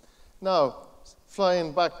 Now,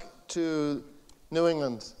 flying back to New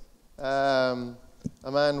England,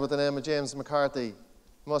 a man with the name of James McCarthy.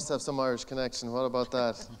 Must have some Irish connection. What about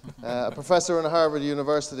that? A professor in Harvard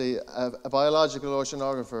University, a biological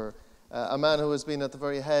oceanographer, a man who has been at the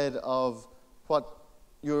very head of what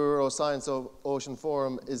Euroscience Ocean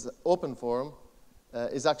Forum is open forum,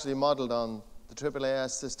 is actually modeled on the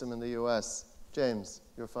AAAS system in the US. James,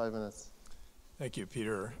 your 5 minutes. Thank you,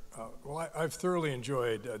 Peter. Well, I've thoroughly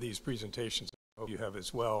enjoyed these presentations. I hope you have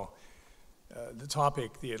as well. The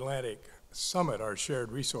topic, the Atlantic Summit, our shared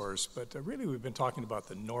resource, but really we've been talking about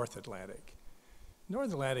the North Atlantic.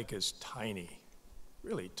 North Atlantic is tiny,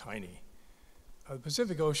 really tiny. The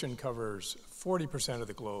Pacific Ocean covers 40% of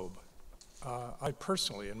the globe. I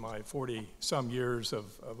personally, in my 40-some years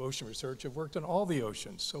of ocean research, have worked on all the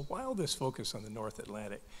oceans. So why all this focus on the North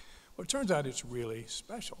Atlantic? Well, it turns out it's really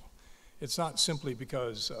special. It's not simply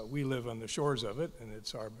because we live on the shores of it and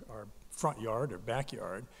it's our front yard or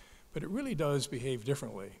backyard, but it really does behave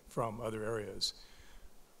differently from other areas.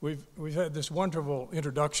 We've had this wonderful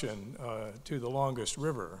introduction to the longest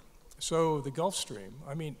river. So the Gulf Stream,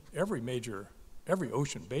 I mean, every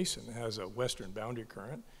ocean basin has a western boundary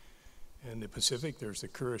current. In the Pacific, there's the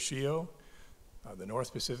Kuroshio, the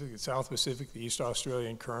North Pacific, the South Pacific, the East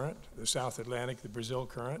Australian current, the South Atlantic, the Brazil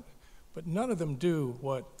current, but none of them do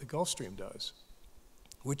what the Gulf Stream does,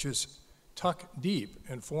 which is tuck deep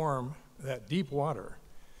and form that deep water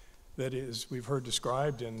that is, we've heard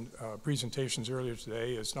described in presentations earlier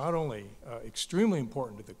today, is not only extremely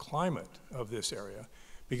important to the climate of this area,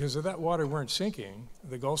 because if that water weren't sinking,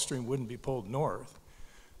 the Gulf Stream wouldn't be pulled north.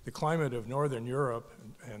 The climate of Northern Europe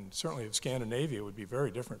and certainly of Scandinavia would be very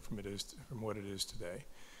different from what it is today.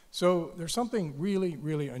 So there's something really,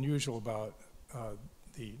 really unusual about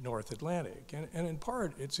the North Atlantic, and in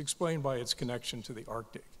part it's explained by its connection to the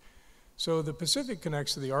Arctic. So the Pacific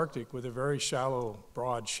connects to the Arctic with a very shallow,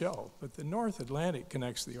 broad shelf, but the North Atlantic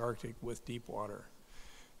connects to the Arctic with deep water.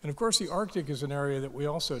 And of course, the Arctic is an area that we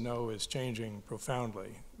also know is changing profoundly.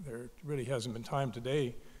 There really hasn't been time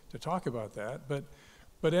today to talk about that,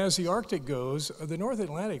 but as the Arctic goes, the North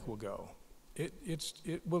Atlantic will go.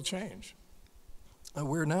 It will change.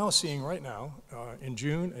 We're now seeing right now, in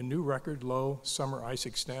June, a new record low summer ice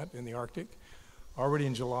extent in the Arctic. Already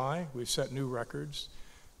in July, we've set new records.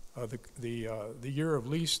 The year of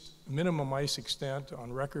least minimum ice extent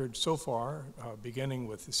on record so far, beginning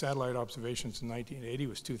with the satellite observations in 1980,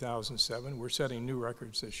 was 2007. We're setting new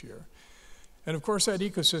records this year. And of course, that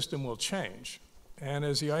ecosystem will change. And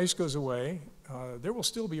as the ice goes away, there will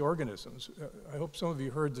still be organisms. I hope some of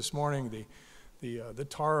you heard this morning the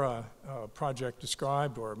Tara project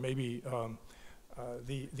described, or maybe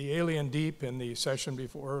the alien deep in the session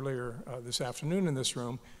earlier this afternoon in this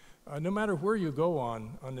room. No matter where you go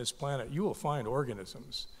on this planet, you will find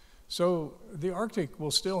organisms. So the Arctic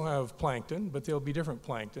will still have plankton, but there'll be different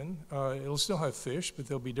plankton. It'll still have fish, but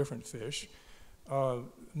there'll be different fish.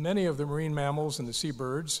 Many of the marine mammals and the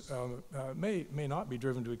seabirds may not be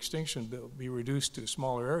driven to extinction, they'll be reduced to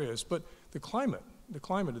smaller areas, but the climate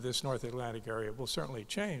of this North Atlantic area will certainly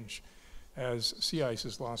change as sea ice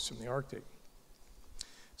is lost from the Arctic.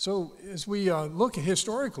 So as we look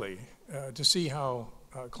historically to see how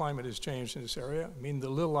climate has changed in this area, I mean, the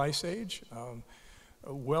Little Ice Age,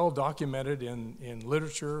 well documented in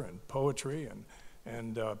literature and poetry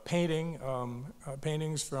and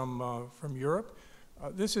paintings from Europe.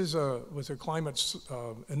 This was a climate,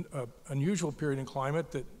 an unusual period in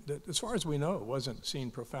climate that, as far as we know, wasn't seen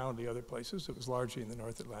profoundly other places. It was largely in the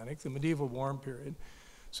North Atlantic, the medieval warm period.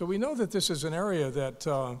 So we know that this is an area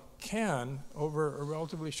that can, over a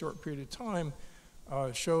relatively short period of time,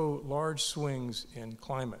 show large swings in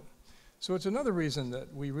climate. So it's another reason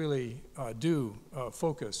that we really do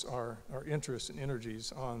focus our interests and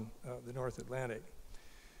energies on the North Atlantic.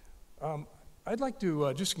 I'd like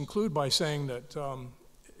to just conclude by saying that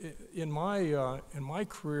in my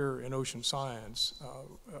career in ocean science,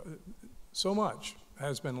 so much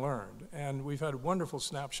has been learned, and we've had wonderful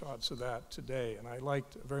snapshots of that today. And I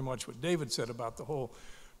liked very much what David said about the whole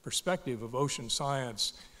perspective of ocean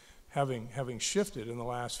science having shifted in the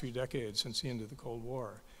last few decades since the end of the Cold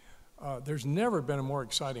War. There's never been a more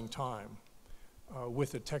exciting time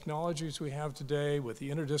with the technologies we have today, with the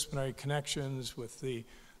interdisciplinary connections, with the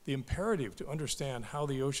imperative to understand how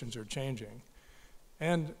the oceans are changing.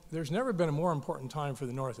 And there's never been a more important time for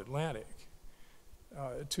the North Atlantic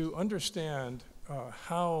to understand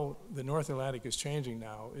how the North Atlantic is changing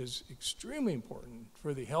now is extremely important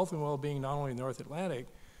for the health and well-being not only in the North Atlantic,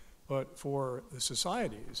 but for the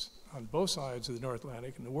societies on both sides of the North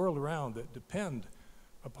Atlantic and the world around that depend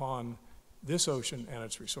upon this ocean and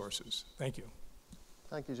its resources. Thank you.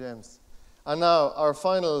 Thank you, James. And now our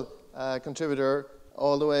final contributor,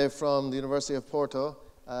 all the way from the University of Porto,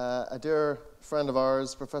 a dear friend of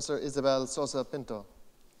ours, Professor Isabel Sosa Pinto.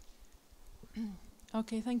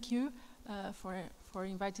 Okay, thank you for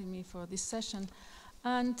inviting me for this session.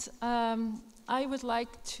 And I would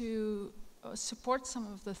like to support some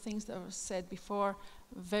of the things that were said before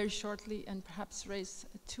very shortly and perhaps raise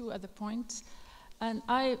 2 other points. And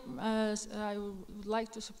I would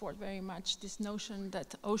like to support very much this notion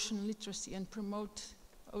that ocean literacy and promote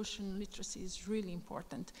ocean literacy is really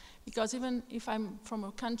important. Because even if I'm from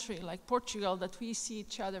a country like Portugal, that we see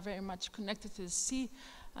each other very much connected to the sea,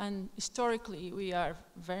 and historically we are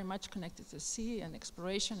very much connected to the sea and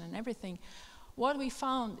exploration and everything, what we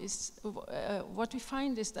find is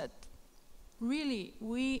that really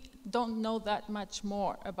we don't know that much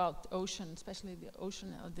more about the ocean, especially the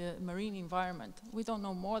ocean or the marine environment. We don't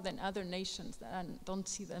know more than other nations that don't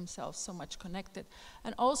see themselves so much connected.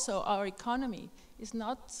 And also our economy is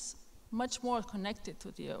not much more connected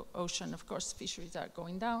to the ocean. Of course, fisheries are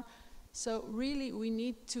going down. So really we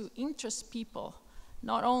need to interest people,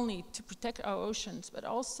 not only to protect our oceans, but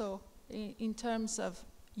also in terms of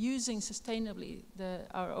using sustainably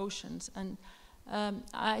our oceans. And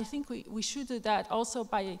I think we should do that also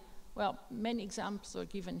by, well, many examples are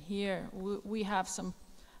given here. We have some,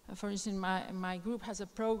 for instance, my group has a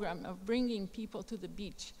program of bringing people to the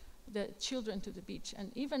beach, the children to the beach.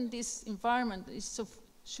 And even this environment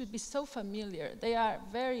should be so familiar. They are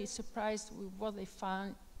very surprised with what they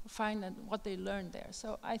find and what they learn there.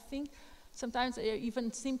 So I think sometimes there are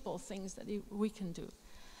even simple things that we can do.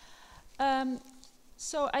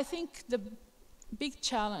 So I think the big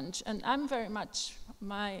challenge, and I'm very much,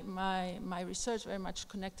 my research very much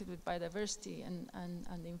connected with biodiversity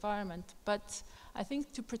and the environment, but I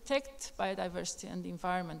think to protect biodiversity and the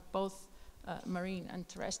environment, both marine and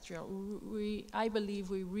terrestrial, I believe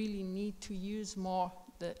we really need to use more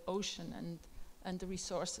the ocean and the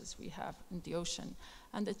resources we have in the ocean.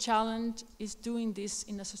 And the challenge is doing this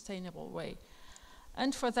in a sustainable way.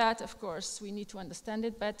 And for that, of course, we need to understand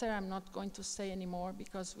it better. I'm not going to say any more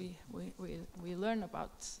because we learn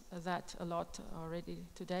about that a lot already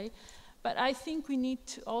today. But I think we need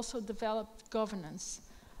to also develop governance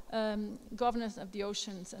of the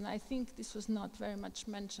oceans. And I think this was not very much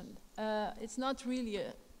mentioned. It's not really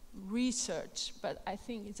a research, but I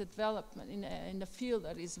think it's a development in a field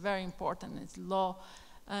that is very important. It's law,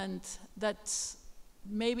 and that's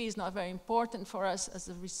maybe is not very important for us as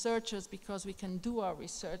the researchers because we can do our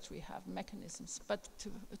research, we have mechanisms, but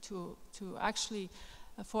to actually,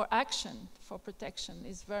 for action, for protection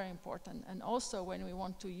is very important. And also when we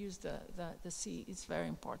want to use the sea, it's very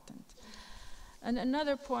important. And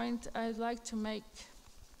another point I'd like to make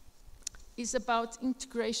is about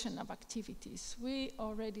integration of activities. We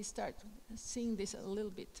already start seeing this a little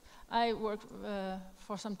bit. I worked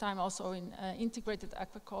for some time also in integrated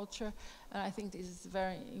aquaculture, and I think this is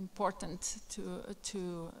very important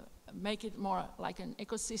to make it more like an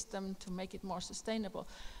ecosystem, to make it more sustainable.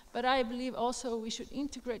 But I believe also we should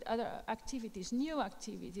integrate other activities, new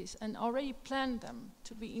activities, and already plan them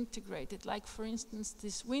to be integrated, like for instance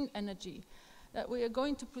this wind energy, that we are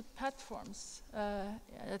going to put platforms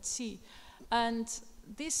at sea. And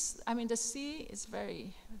this, I mean, the sea is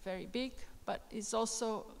very, very big, but it's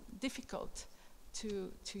also difficult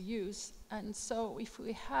to use. And so if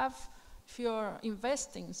you're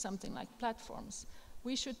investing in something like platforms,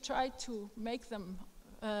 we should try to make them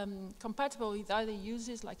compatible with other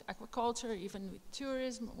uses like aquaculture, even with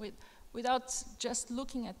tourism, without just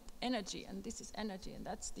looking at energy. And this is energy, and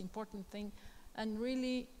that's the important thing. And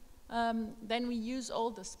really, then we use all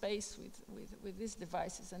the space with these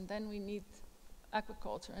devices, and then we need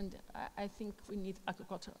aquaculture, and I think we need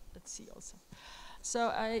aquaculture at sea also. So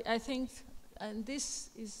I think, and this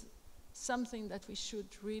is something that we should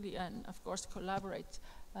really, and of course, collaborate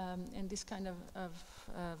in this kind of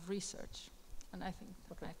research. And I think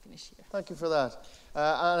I finish here. Thank you for that.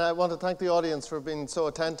 And I want to thank the audience for being so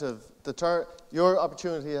attentive. Your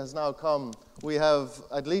opportunity has now come. We have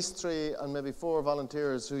at least 3 and maybe 4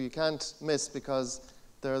 volunteers who you can't miss because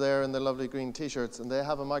they're there in their lovely green t-shirts and they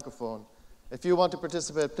have a microphone. If you want to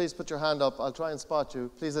participate, please put your hand up. I'll try and spot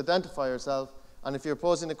you. Please identify yourself. And if you're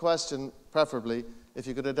posing a question, preferably, if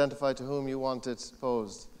you could identify to whom you want it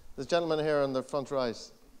posed. This gentleman here on the front right.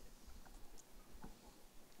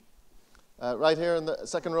 Right here in the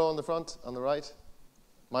second row on the front, on the right.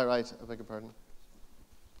 My right, I beg your pardon.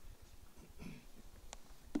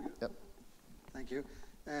 Yep. Thank you.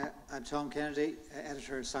 I'm Tom Kennedy,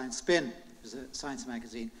 editor of Science Spin, which is a science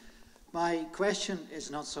magazine. My question is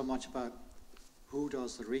not so much about who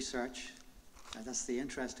does the research, that's the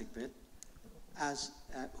interesting bit, as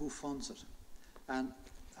who funds it. And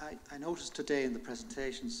I noticed today in the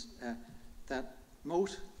presentations that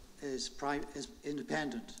MOTE is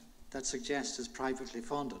independent. That suggests it's privately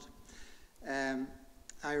funded.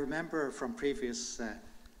 I remember from previous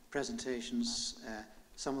presentations,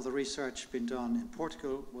 some of the research being done in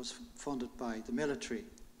Portugal was funded by the military.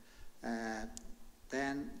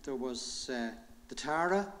 Then there was the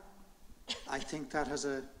Tara. I think that has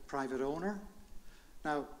a private owner.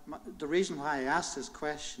 Now, the reason why I asked this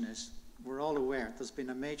question is we're all aware there's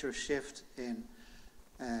been a major shift in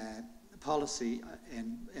policy,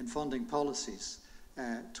 in funding policies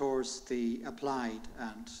towards the applied,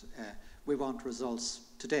 and we want results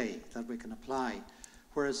today that we can apply.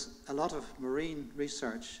 Whereas a lot of marine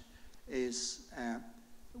research is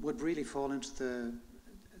would really fall into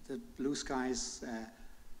the blue skies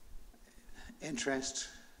interest,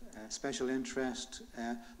 special interest,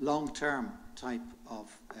 long-term type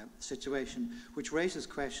of situation, which raises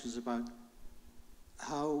questions about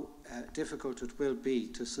how difficult it will be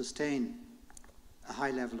to sustain a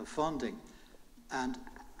high level of funding. And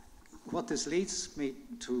what this leads me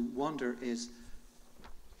to wonder is,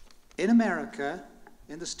 in America,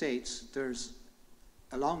 in the States, there's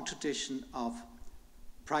a long tradition of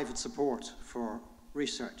private support for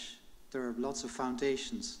research. There are lots of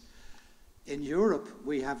foundations. In Europe,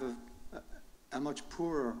 we have a much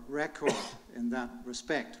poorer record in that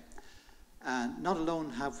respect. And not alone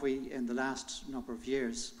have we, in the last number of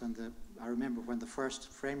years, I remember when the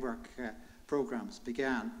first framework programs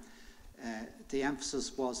began, the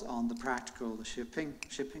emphasis was on the practical, the shipping.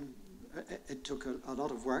 It took a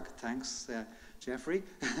lot of work, thanks Jeffrey,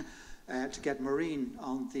 to get marine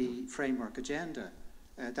on the framework agenda.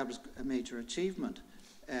 That was a major achievement.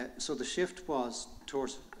 So the shift was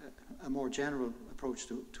towards a more general approach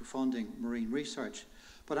to funding marine research.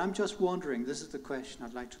 But I'm just wondering, this is the question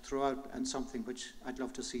I'd like to throw out, and something which I'd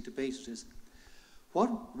love to see debated, is what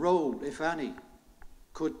role, if any,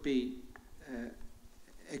 could be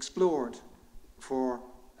explored for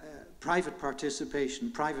private participation,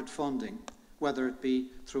 private funding, whether it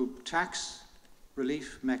be through tax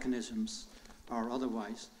relief mechanisms or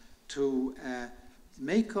otherwise, to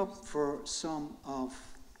make up for some of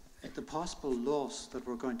the possible loss that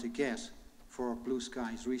we're going to get for blue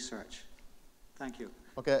skies research. Thank you.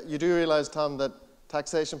 Okay, you do realise, Tom, that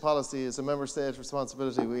taxation policy is a member state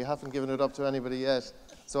responsibility. We haven't given it up to anybody yet.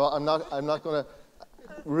 So I'm not going to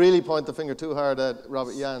really point the finger too hard at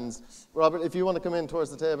Robert Jans. Robert, if you want to come in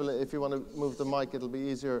towards the table, if you want to move the mic, it'll be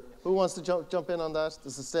easier. Who wants to jump in on that? The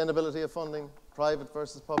sustainability of funding, private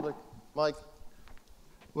versus public? Mike?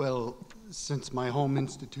 Well, since my home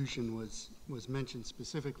institution was mentioned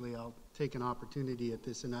specifically, I'll take an opportunity at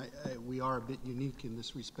this, and we are a bit unique in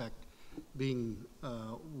this respect, being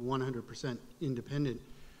 100% independent.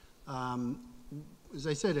 As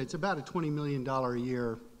I said, it's about a $20 million a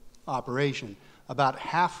year operation. About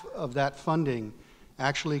half of that funding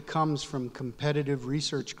actually comes from competitive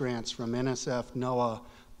research grants from NSF,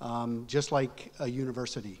 NOAA, just like a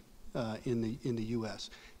university in the U.S.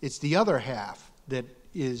 It's the other half that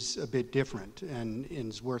is a bit different and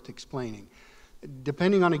is worth explaining.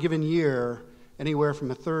 Depending on a given year, anywhere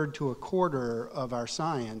from a third to a quarter of our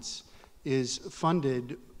science is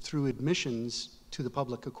funded through admissions to the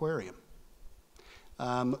public aquarium.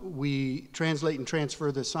 We translate and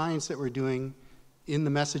transfer the science that we're doing in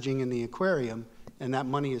the messaging in the aquarium, and that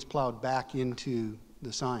money is plowed back into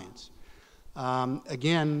the science.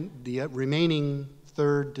 Again, the remaining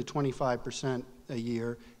third to 25% a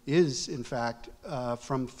year is, in fact,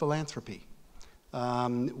 from philanthropy.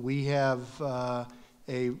 We have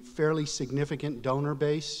a fairly significant donor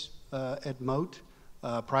base at Mote,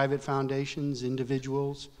 private foundations,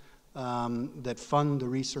 individuals that fund the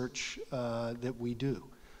research that we do.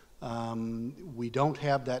 We don't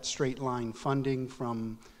have that straight line funding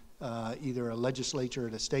from either a legislature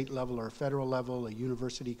at a state level or a federal level, a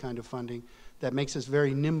university kind of funding. That makes us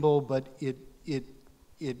very nimble, but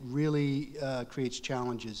it really creates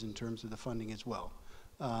challenges in terms of the funding as well.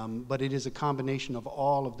 But it is a combination of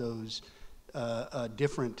all of those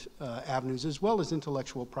different avenues, as well as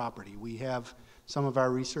intellectual property. We have some of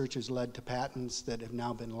our research has led to patents that have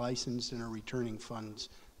now been licensed and are returning funds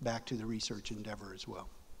back to the research endeavor as well.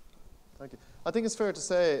 Thank you. I think it's fair to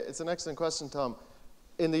say, it's an excellent question, Tom.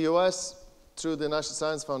 In the US, through the National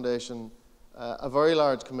Science Foundation, a very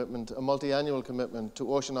large commitment, a multi-annual commitment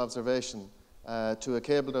to ocean observation, to a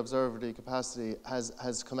cabled observatory capacity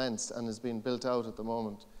has commenced and is being built out at the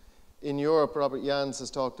moment. In Europe, Robert Jans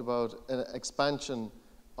has talked about an expansion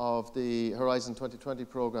of the Horizon 2020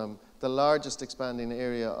 program, the largest expanding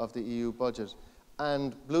area of the EU budget.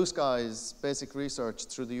 And Blue Skies basic research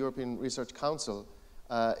through the European Research Council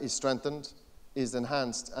is strengthened. is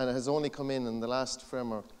enhanced, and it has only come in the last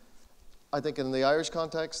framework. I think in the Irish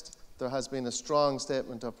context, there has been a strong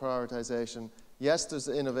statement of prioritisation. Yes, there's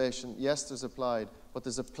innovation, yes, there's applied, but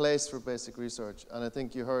there's a place for basic research. And I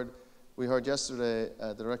think we heard yesterday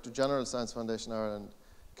the Director General of Science Foundation Ireland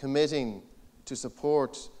committing to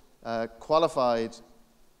support qualified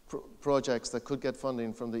projects that could get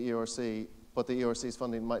funding from the ERC, but the ERC's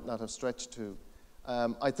funding might not have stretched to.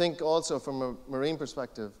 I think also from a marine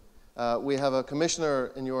perspective, we have a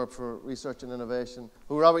commissioner in Europe for research and innovation,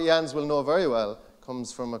 who Robert Jans will know very well,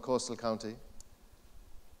 comes from a coastal county.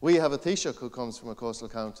 We have a Taoiseach who comes from a coastal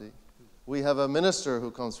county. We have a minister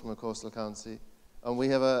who comes from a coastal county. And we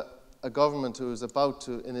have a government who is about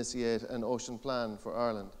to initiate an ocean plan for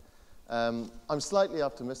Ireland. I'm slightly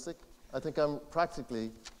optimistic. I think I'm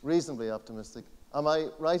practically reasonably optimistic. Am I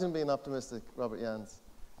right in being optimistic, Robert Jans?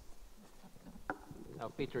 Now,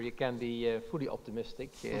 Peter, you can be fully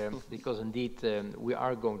optimistic because indeed we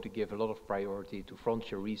are going to give a lot of priority to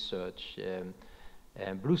frontier research.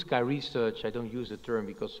 Blue sky research, I don't use the term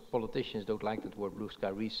because politicians don't like that word blue sky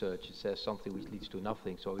research. It says something which leads to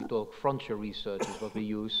nothing. So we talk frontier research is what we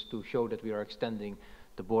use to show that we are extending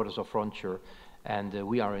the borders of frontier. And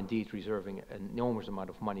we are indeed reserving an enormous amount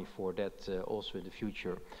of money for that also in the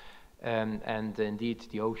future. And indeed,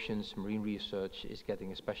 the oceans, marine research is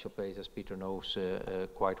getting a special place, as Peter knows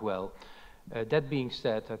quite well. That being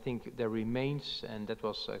said, I think there remains, and that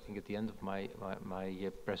was, I think, at the end of my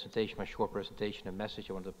presentation, my short presentation, a message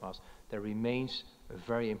I wanted to pass, there remains a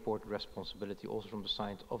very important responsibility also from the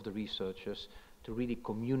side of the researchers to really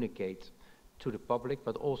communicate to the public,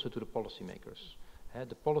 but also to the policymakers.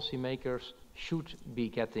 The policymakers should be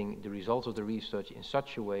getting the results of the research in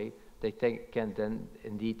such a way they can then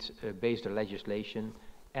indeed base their legislation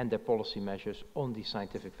and their policy measures on these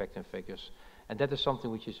scientific facts and figures. And that is something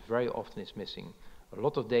which is very often is missing. A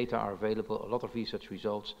lot of data are available, a lot of research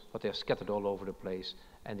results, but they are scattered all over the place,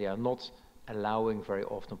 and they are not allowing very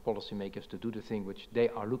often policymakers to do the thing which they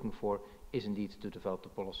are looking for, is indeed to develop the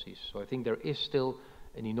policies. So I think there is still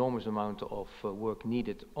an enormous amount of work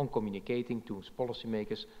needed on communicating to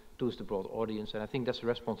policymakers, to the broad audience, and I think that's a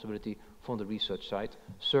responsibility from the research side.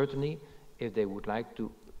 Certainly, if they would like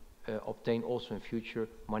to obtain also in future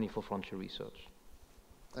money for frontier research.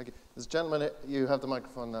 Thank you. This gentleman, you have the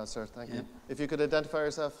microphone now, sir. Thank you. If you could identify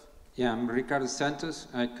yourself. Yeah, I'm Ricardo Santos.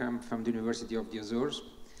 I come from the University of the Azores.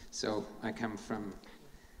 So I come from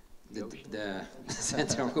the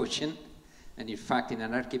Central Ocean. And in fact, in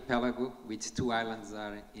an archipelago, which 2 islands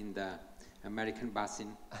are in the American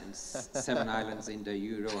Basin and 7 islands in the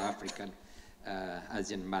Euro-African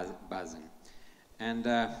Asian Basin. And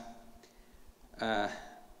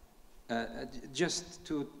just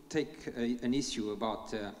to take an issue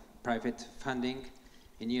about private funding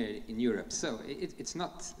in Europe. So it's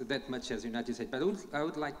not that much as the United States, but I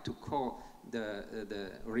would like to call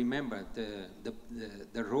remember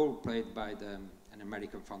the role played by an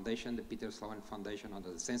American foundation, the Peter Sloan Foundation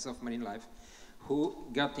under the Sense of Marine Life, who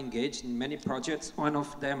got engaged in many projects. One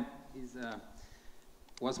of them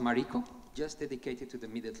was Marico, just dedicated to the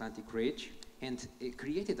Mid-Atlantic Ridge, and it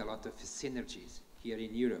created a lot of synergies here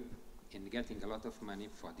in Europe in getting a lot of money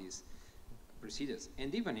for these procedures.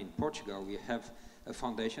 And even in Portugal, we have a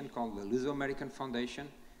foundation called the Luso-American Foundation,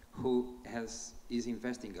 who is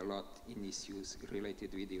investing a lot in issues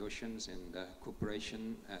related with the oceans and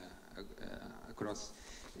cooperation across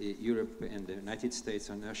Europe and the United States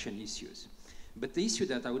on ocean issues. But the issue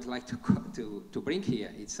that I would like to bring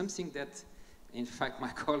here is something that, in fact, my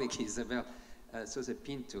colleague Isabel Sousa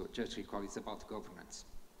Pinto just recalled. It's about governance.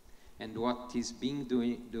 And what is being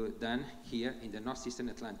done here in the Northeastern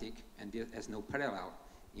Atlantic, and there has no parallel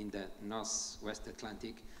in the Northwest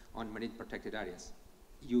Atlantic on marine protected areas,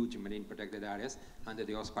 huge marine protected areas under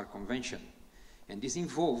the OSPAR Convention. And this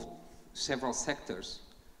involved several sectors.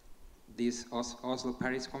 This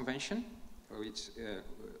Oslo-Paris Convention, which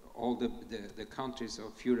all the countries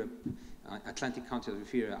of Europe, Atlantic countries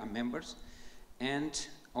of Europe are members, and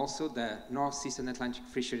also the Northeastern Atlantic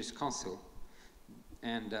Fisheries Council.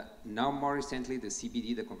 And now more recently, the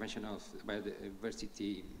CBD, the Convention of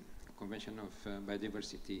Biodiversity,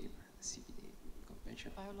 CBD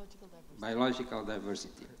Convention. Biological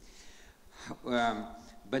diversity.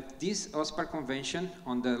 But this OSPAR Convention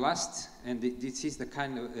on the last, and this is the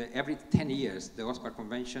kind of, every 10 years, the OSPAR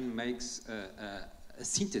Convention makes a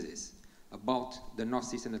synthesis about the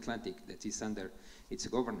Northeastern Atlantic that is under its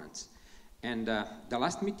governance. And the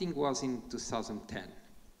last meeting was in 2010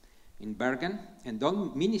 in Bergen, and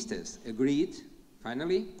all ministers agreed,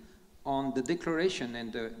 finally, on the declaration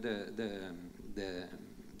and the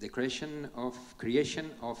declaration of creation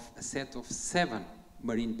of a set of 7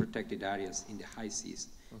 marine protected areas in the high seas.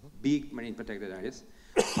 Big marine protected areas.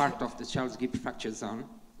 Part of the Charles Gibb fracture zone,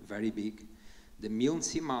 very big. The Milne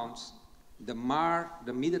Seamounts, the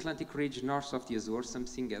mid-Atlantic ridge north of the Azores,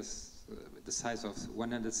 something as the size of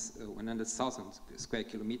 100,000 square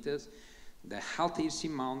kilometers. The Altair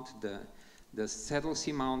Seamount, the Saddle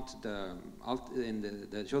Seamount, and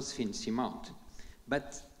the Josephine Seamount.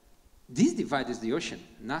 But this divides the ocean.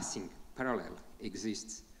 Nothing parallel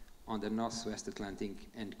exists on the Northwest Atlantic,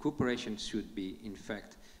 and cooperation should be, in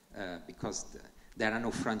fact, because there are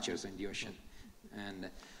no frontiers in the ocean. And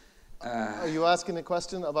are you asking a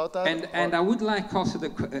question about that? And I would like also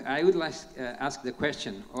ask the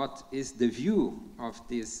question: what is the view of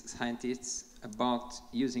these scientists about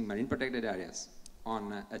using marine protected areas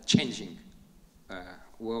on a changing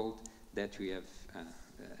world that we have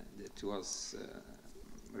that was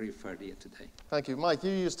referred here today? Thank you, Mike.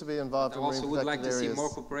 You used to be involved in marine protected areas. I also would like to see more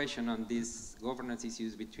cooperation on these governance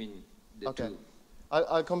issues between the two.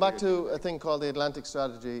 I'll come back to a thing called the Atlantic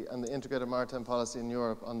Strategy and the integrated maritime policy in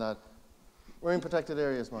Europe on that. Marine protected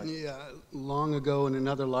areas, Mike. Yeah, long ago in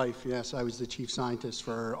another life, yes, I was the chief scientist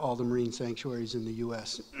for all the marine sanctuaries in the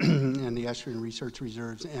U.S. and the estuarine research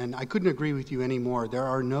reserves, and I couldn't agree with you anymore. There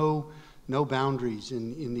are no boundaries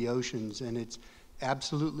in the oceans, and it's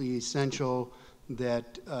absolutely essential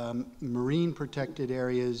that marine protected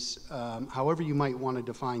areas, however you might want to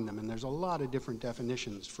define them, and there's a lot of different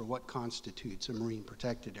definitions for what constitutes a marine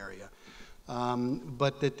protected area,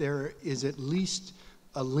 but that there is at least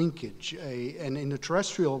a linkage. And in the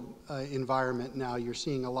terrestrial environment now, you're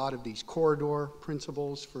seeing a lot of these corridor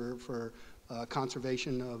principles for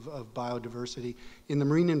conservation of biodiversity. In the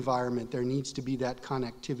marine environment, there needs to be that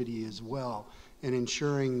connectivity as well, and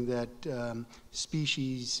ensuring that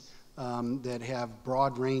species that have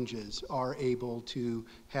broad ranges are able to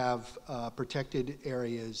have protected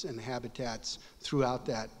areas and habitats throughout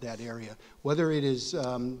that area. Whether it is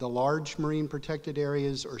the large marine protected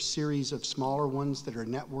areas or series of smaller ones that are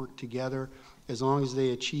networked together, as long as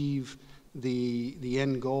they achieve the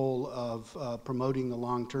end goal of promoting the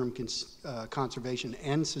long-term conservation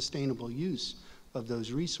and sustainable use of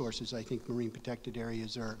those resources, I think marine protected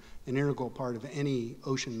areas are an integral part of any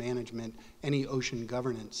ocean management, any ocean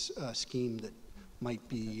governance scheme that might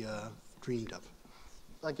be dreamed of.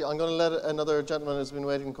 Thank you. I'm going to let another gentleman who's been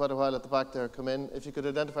waiting quite a while at the back there come in. If you could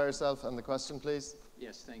identify yourself and the question, please.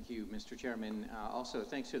 Yes, thank you, Mr. Chairman. Also,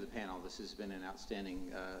 thanks to the panel. This has been an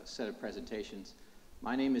outstanding set of presentations.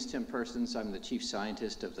 My name is Tim Persons. I'm the Chief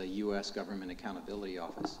Scientist of the U.S. Government Accountability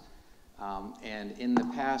Office. And in the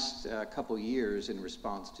past couple years, in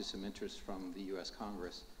response to some interest from the U.S.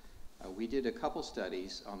 Congress, we did a couple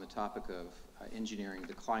studies on the topic of engineering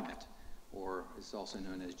the climate, or it's also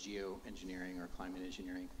known as geoengineering or climate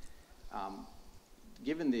engineering.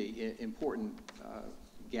 Given the important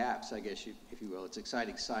gaps, I guess, if you will, it's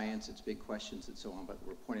exciting science, it's big questions and so on, but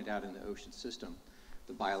were pointed out in the ocean system,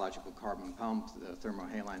 the biological carbon pump, the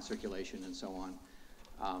thermohaline circulation, and so on.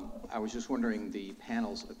 I was just wondering the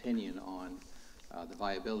panel's opinion on the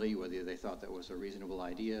viability, whether they thought that was a reasonable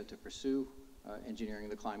idea to pursue engineering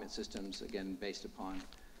the climate systems, again, based upon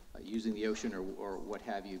using the ocean or what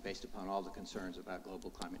have you, based upon all the concerns about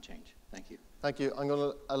global climate change. Thank you. Thank you. I'm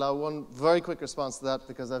going to allow one very quick response to that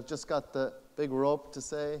because I've just got the big rope to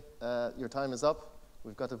say your time is up.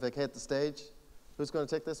 We've got to vacate the stage. Who's going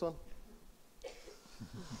to take this one?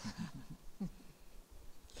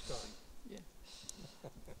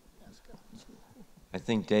 I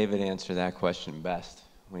think David answered that question best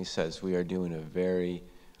when he says we are doing a very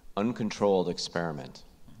uncontrolled experiment.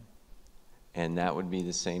 And that would be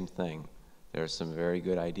the same thing. There are some very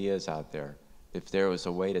good ideas out there. If there was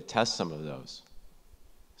a way to test some of those,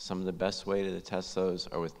 some of the best way to test those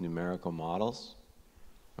are with numerical models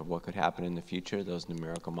of what could happen in the future. Those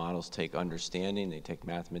numerical models take understanding, they take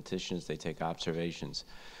mathematicians, they take observations.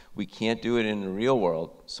 We can't do it in the real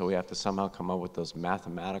world, so we have to somehow come up with those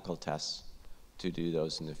mathematical tests to do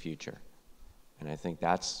those in the future. And I think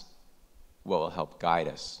that's what will help guide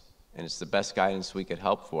us. And it's the best guidance we could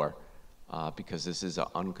help for because this is an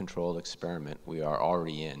uncontrolled experiment we are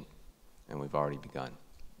already in and we've already begun.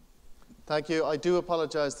 Thank you. I do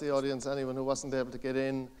apologize to the audience, anyone who wasn't able to get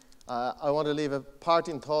in. I want to leave a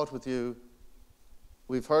parting thought with you.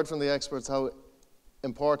 We've heard from the experts how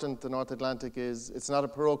important the North Atlantic is. It's not a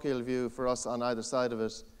parochial view for us on either side of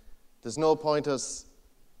it. There's no point us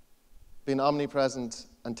being omnipresent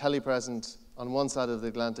and telepresent on one side of the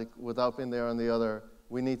Atlantic without being there on the other.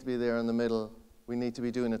 We need to be there in the middle. We need to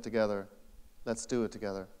be doing it together. Let's do it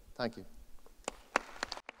together. Thank you.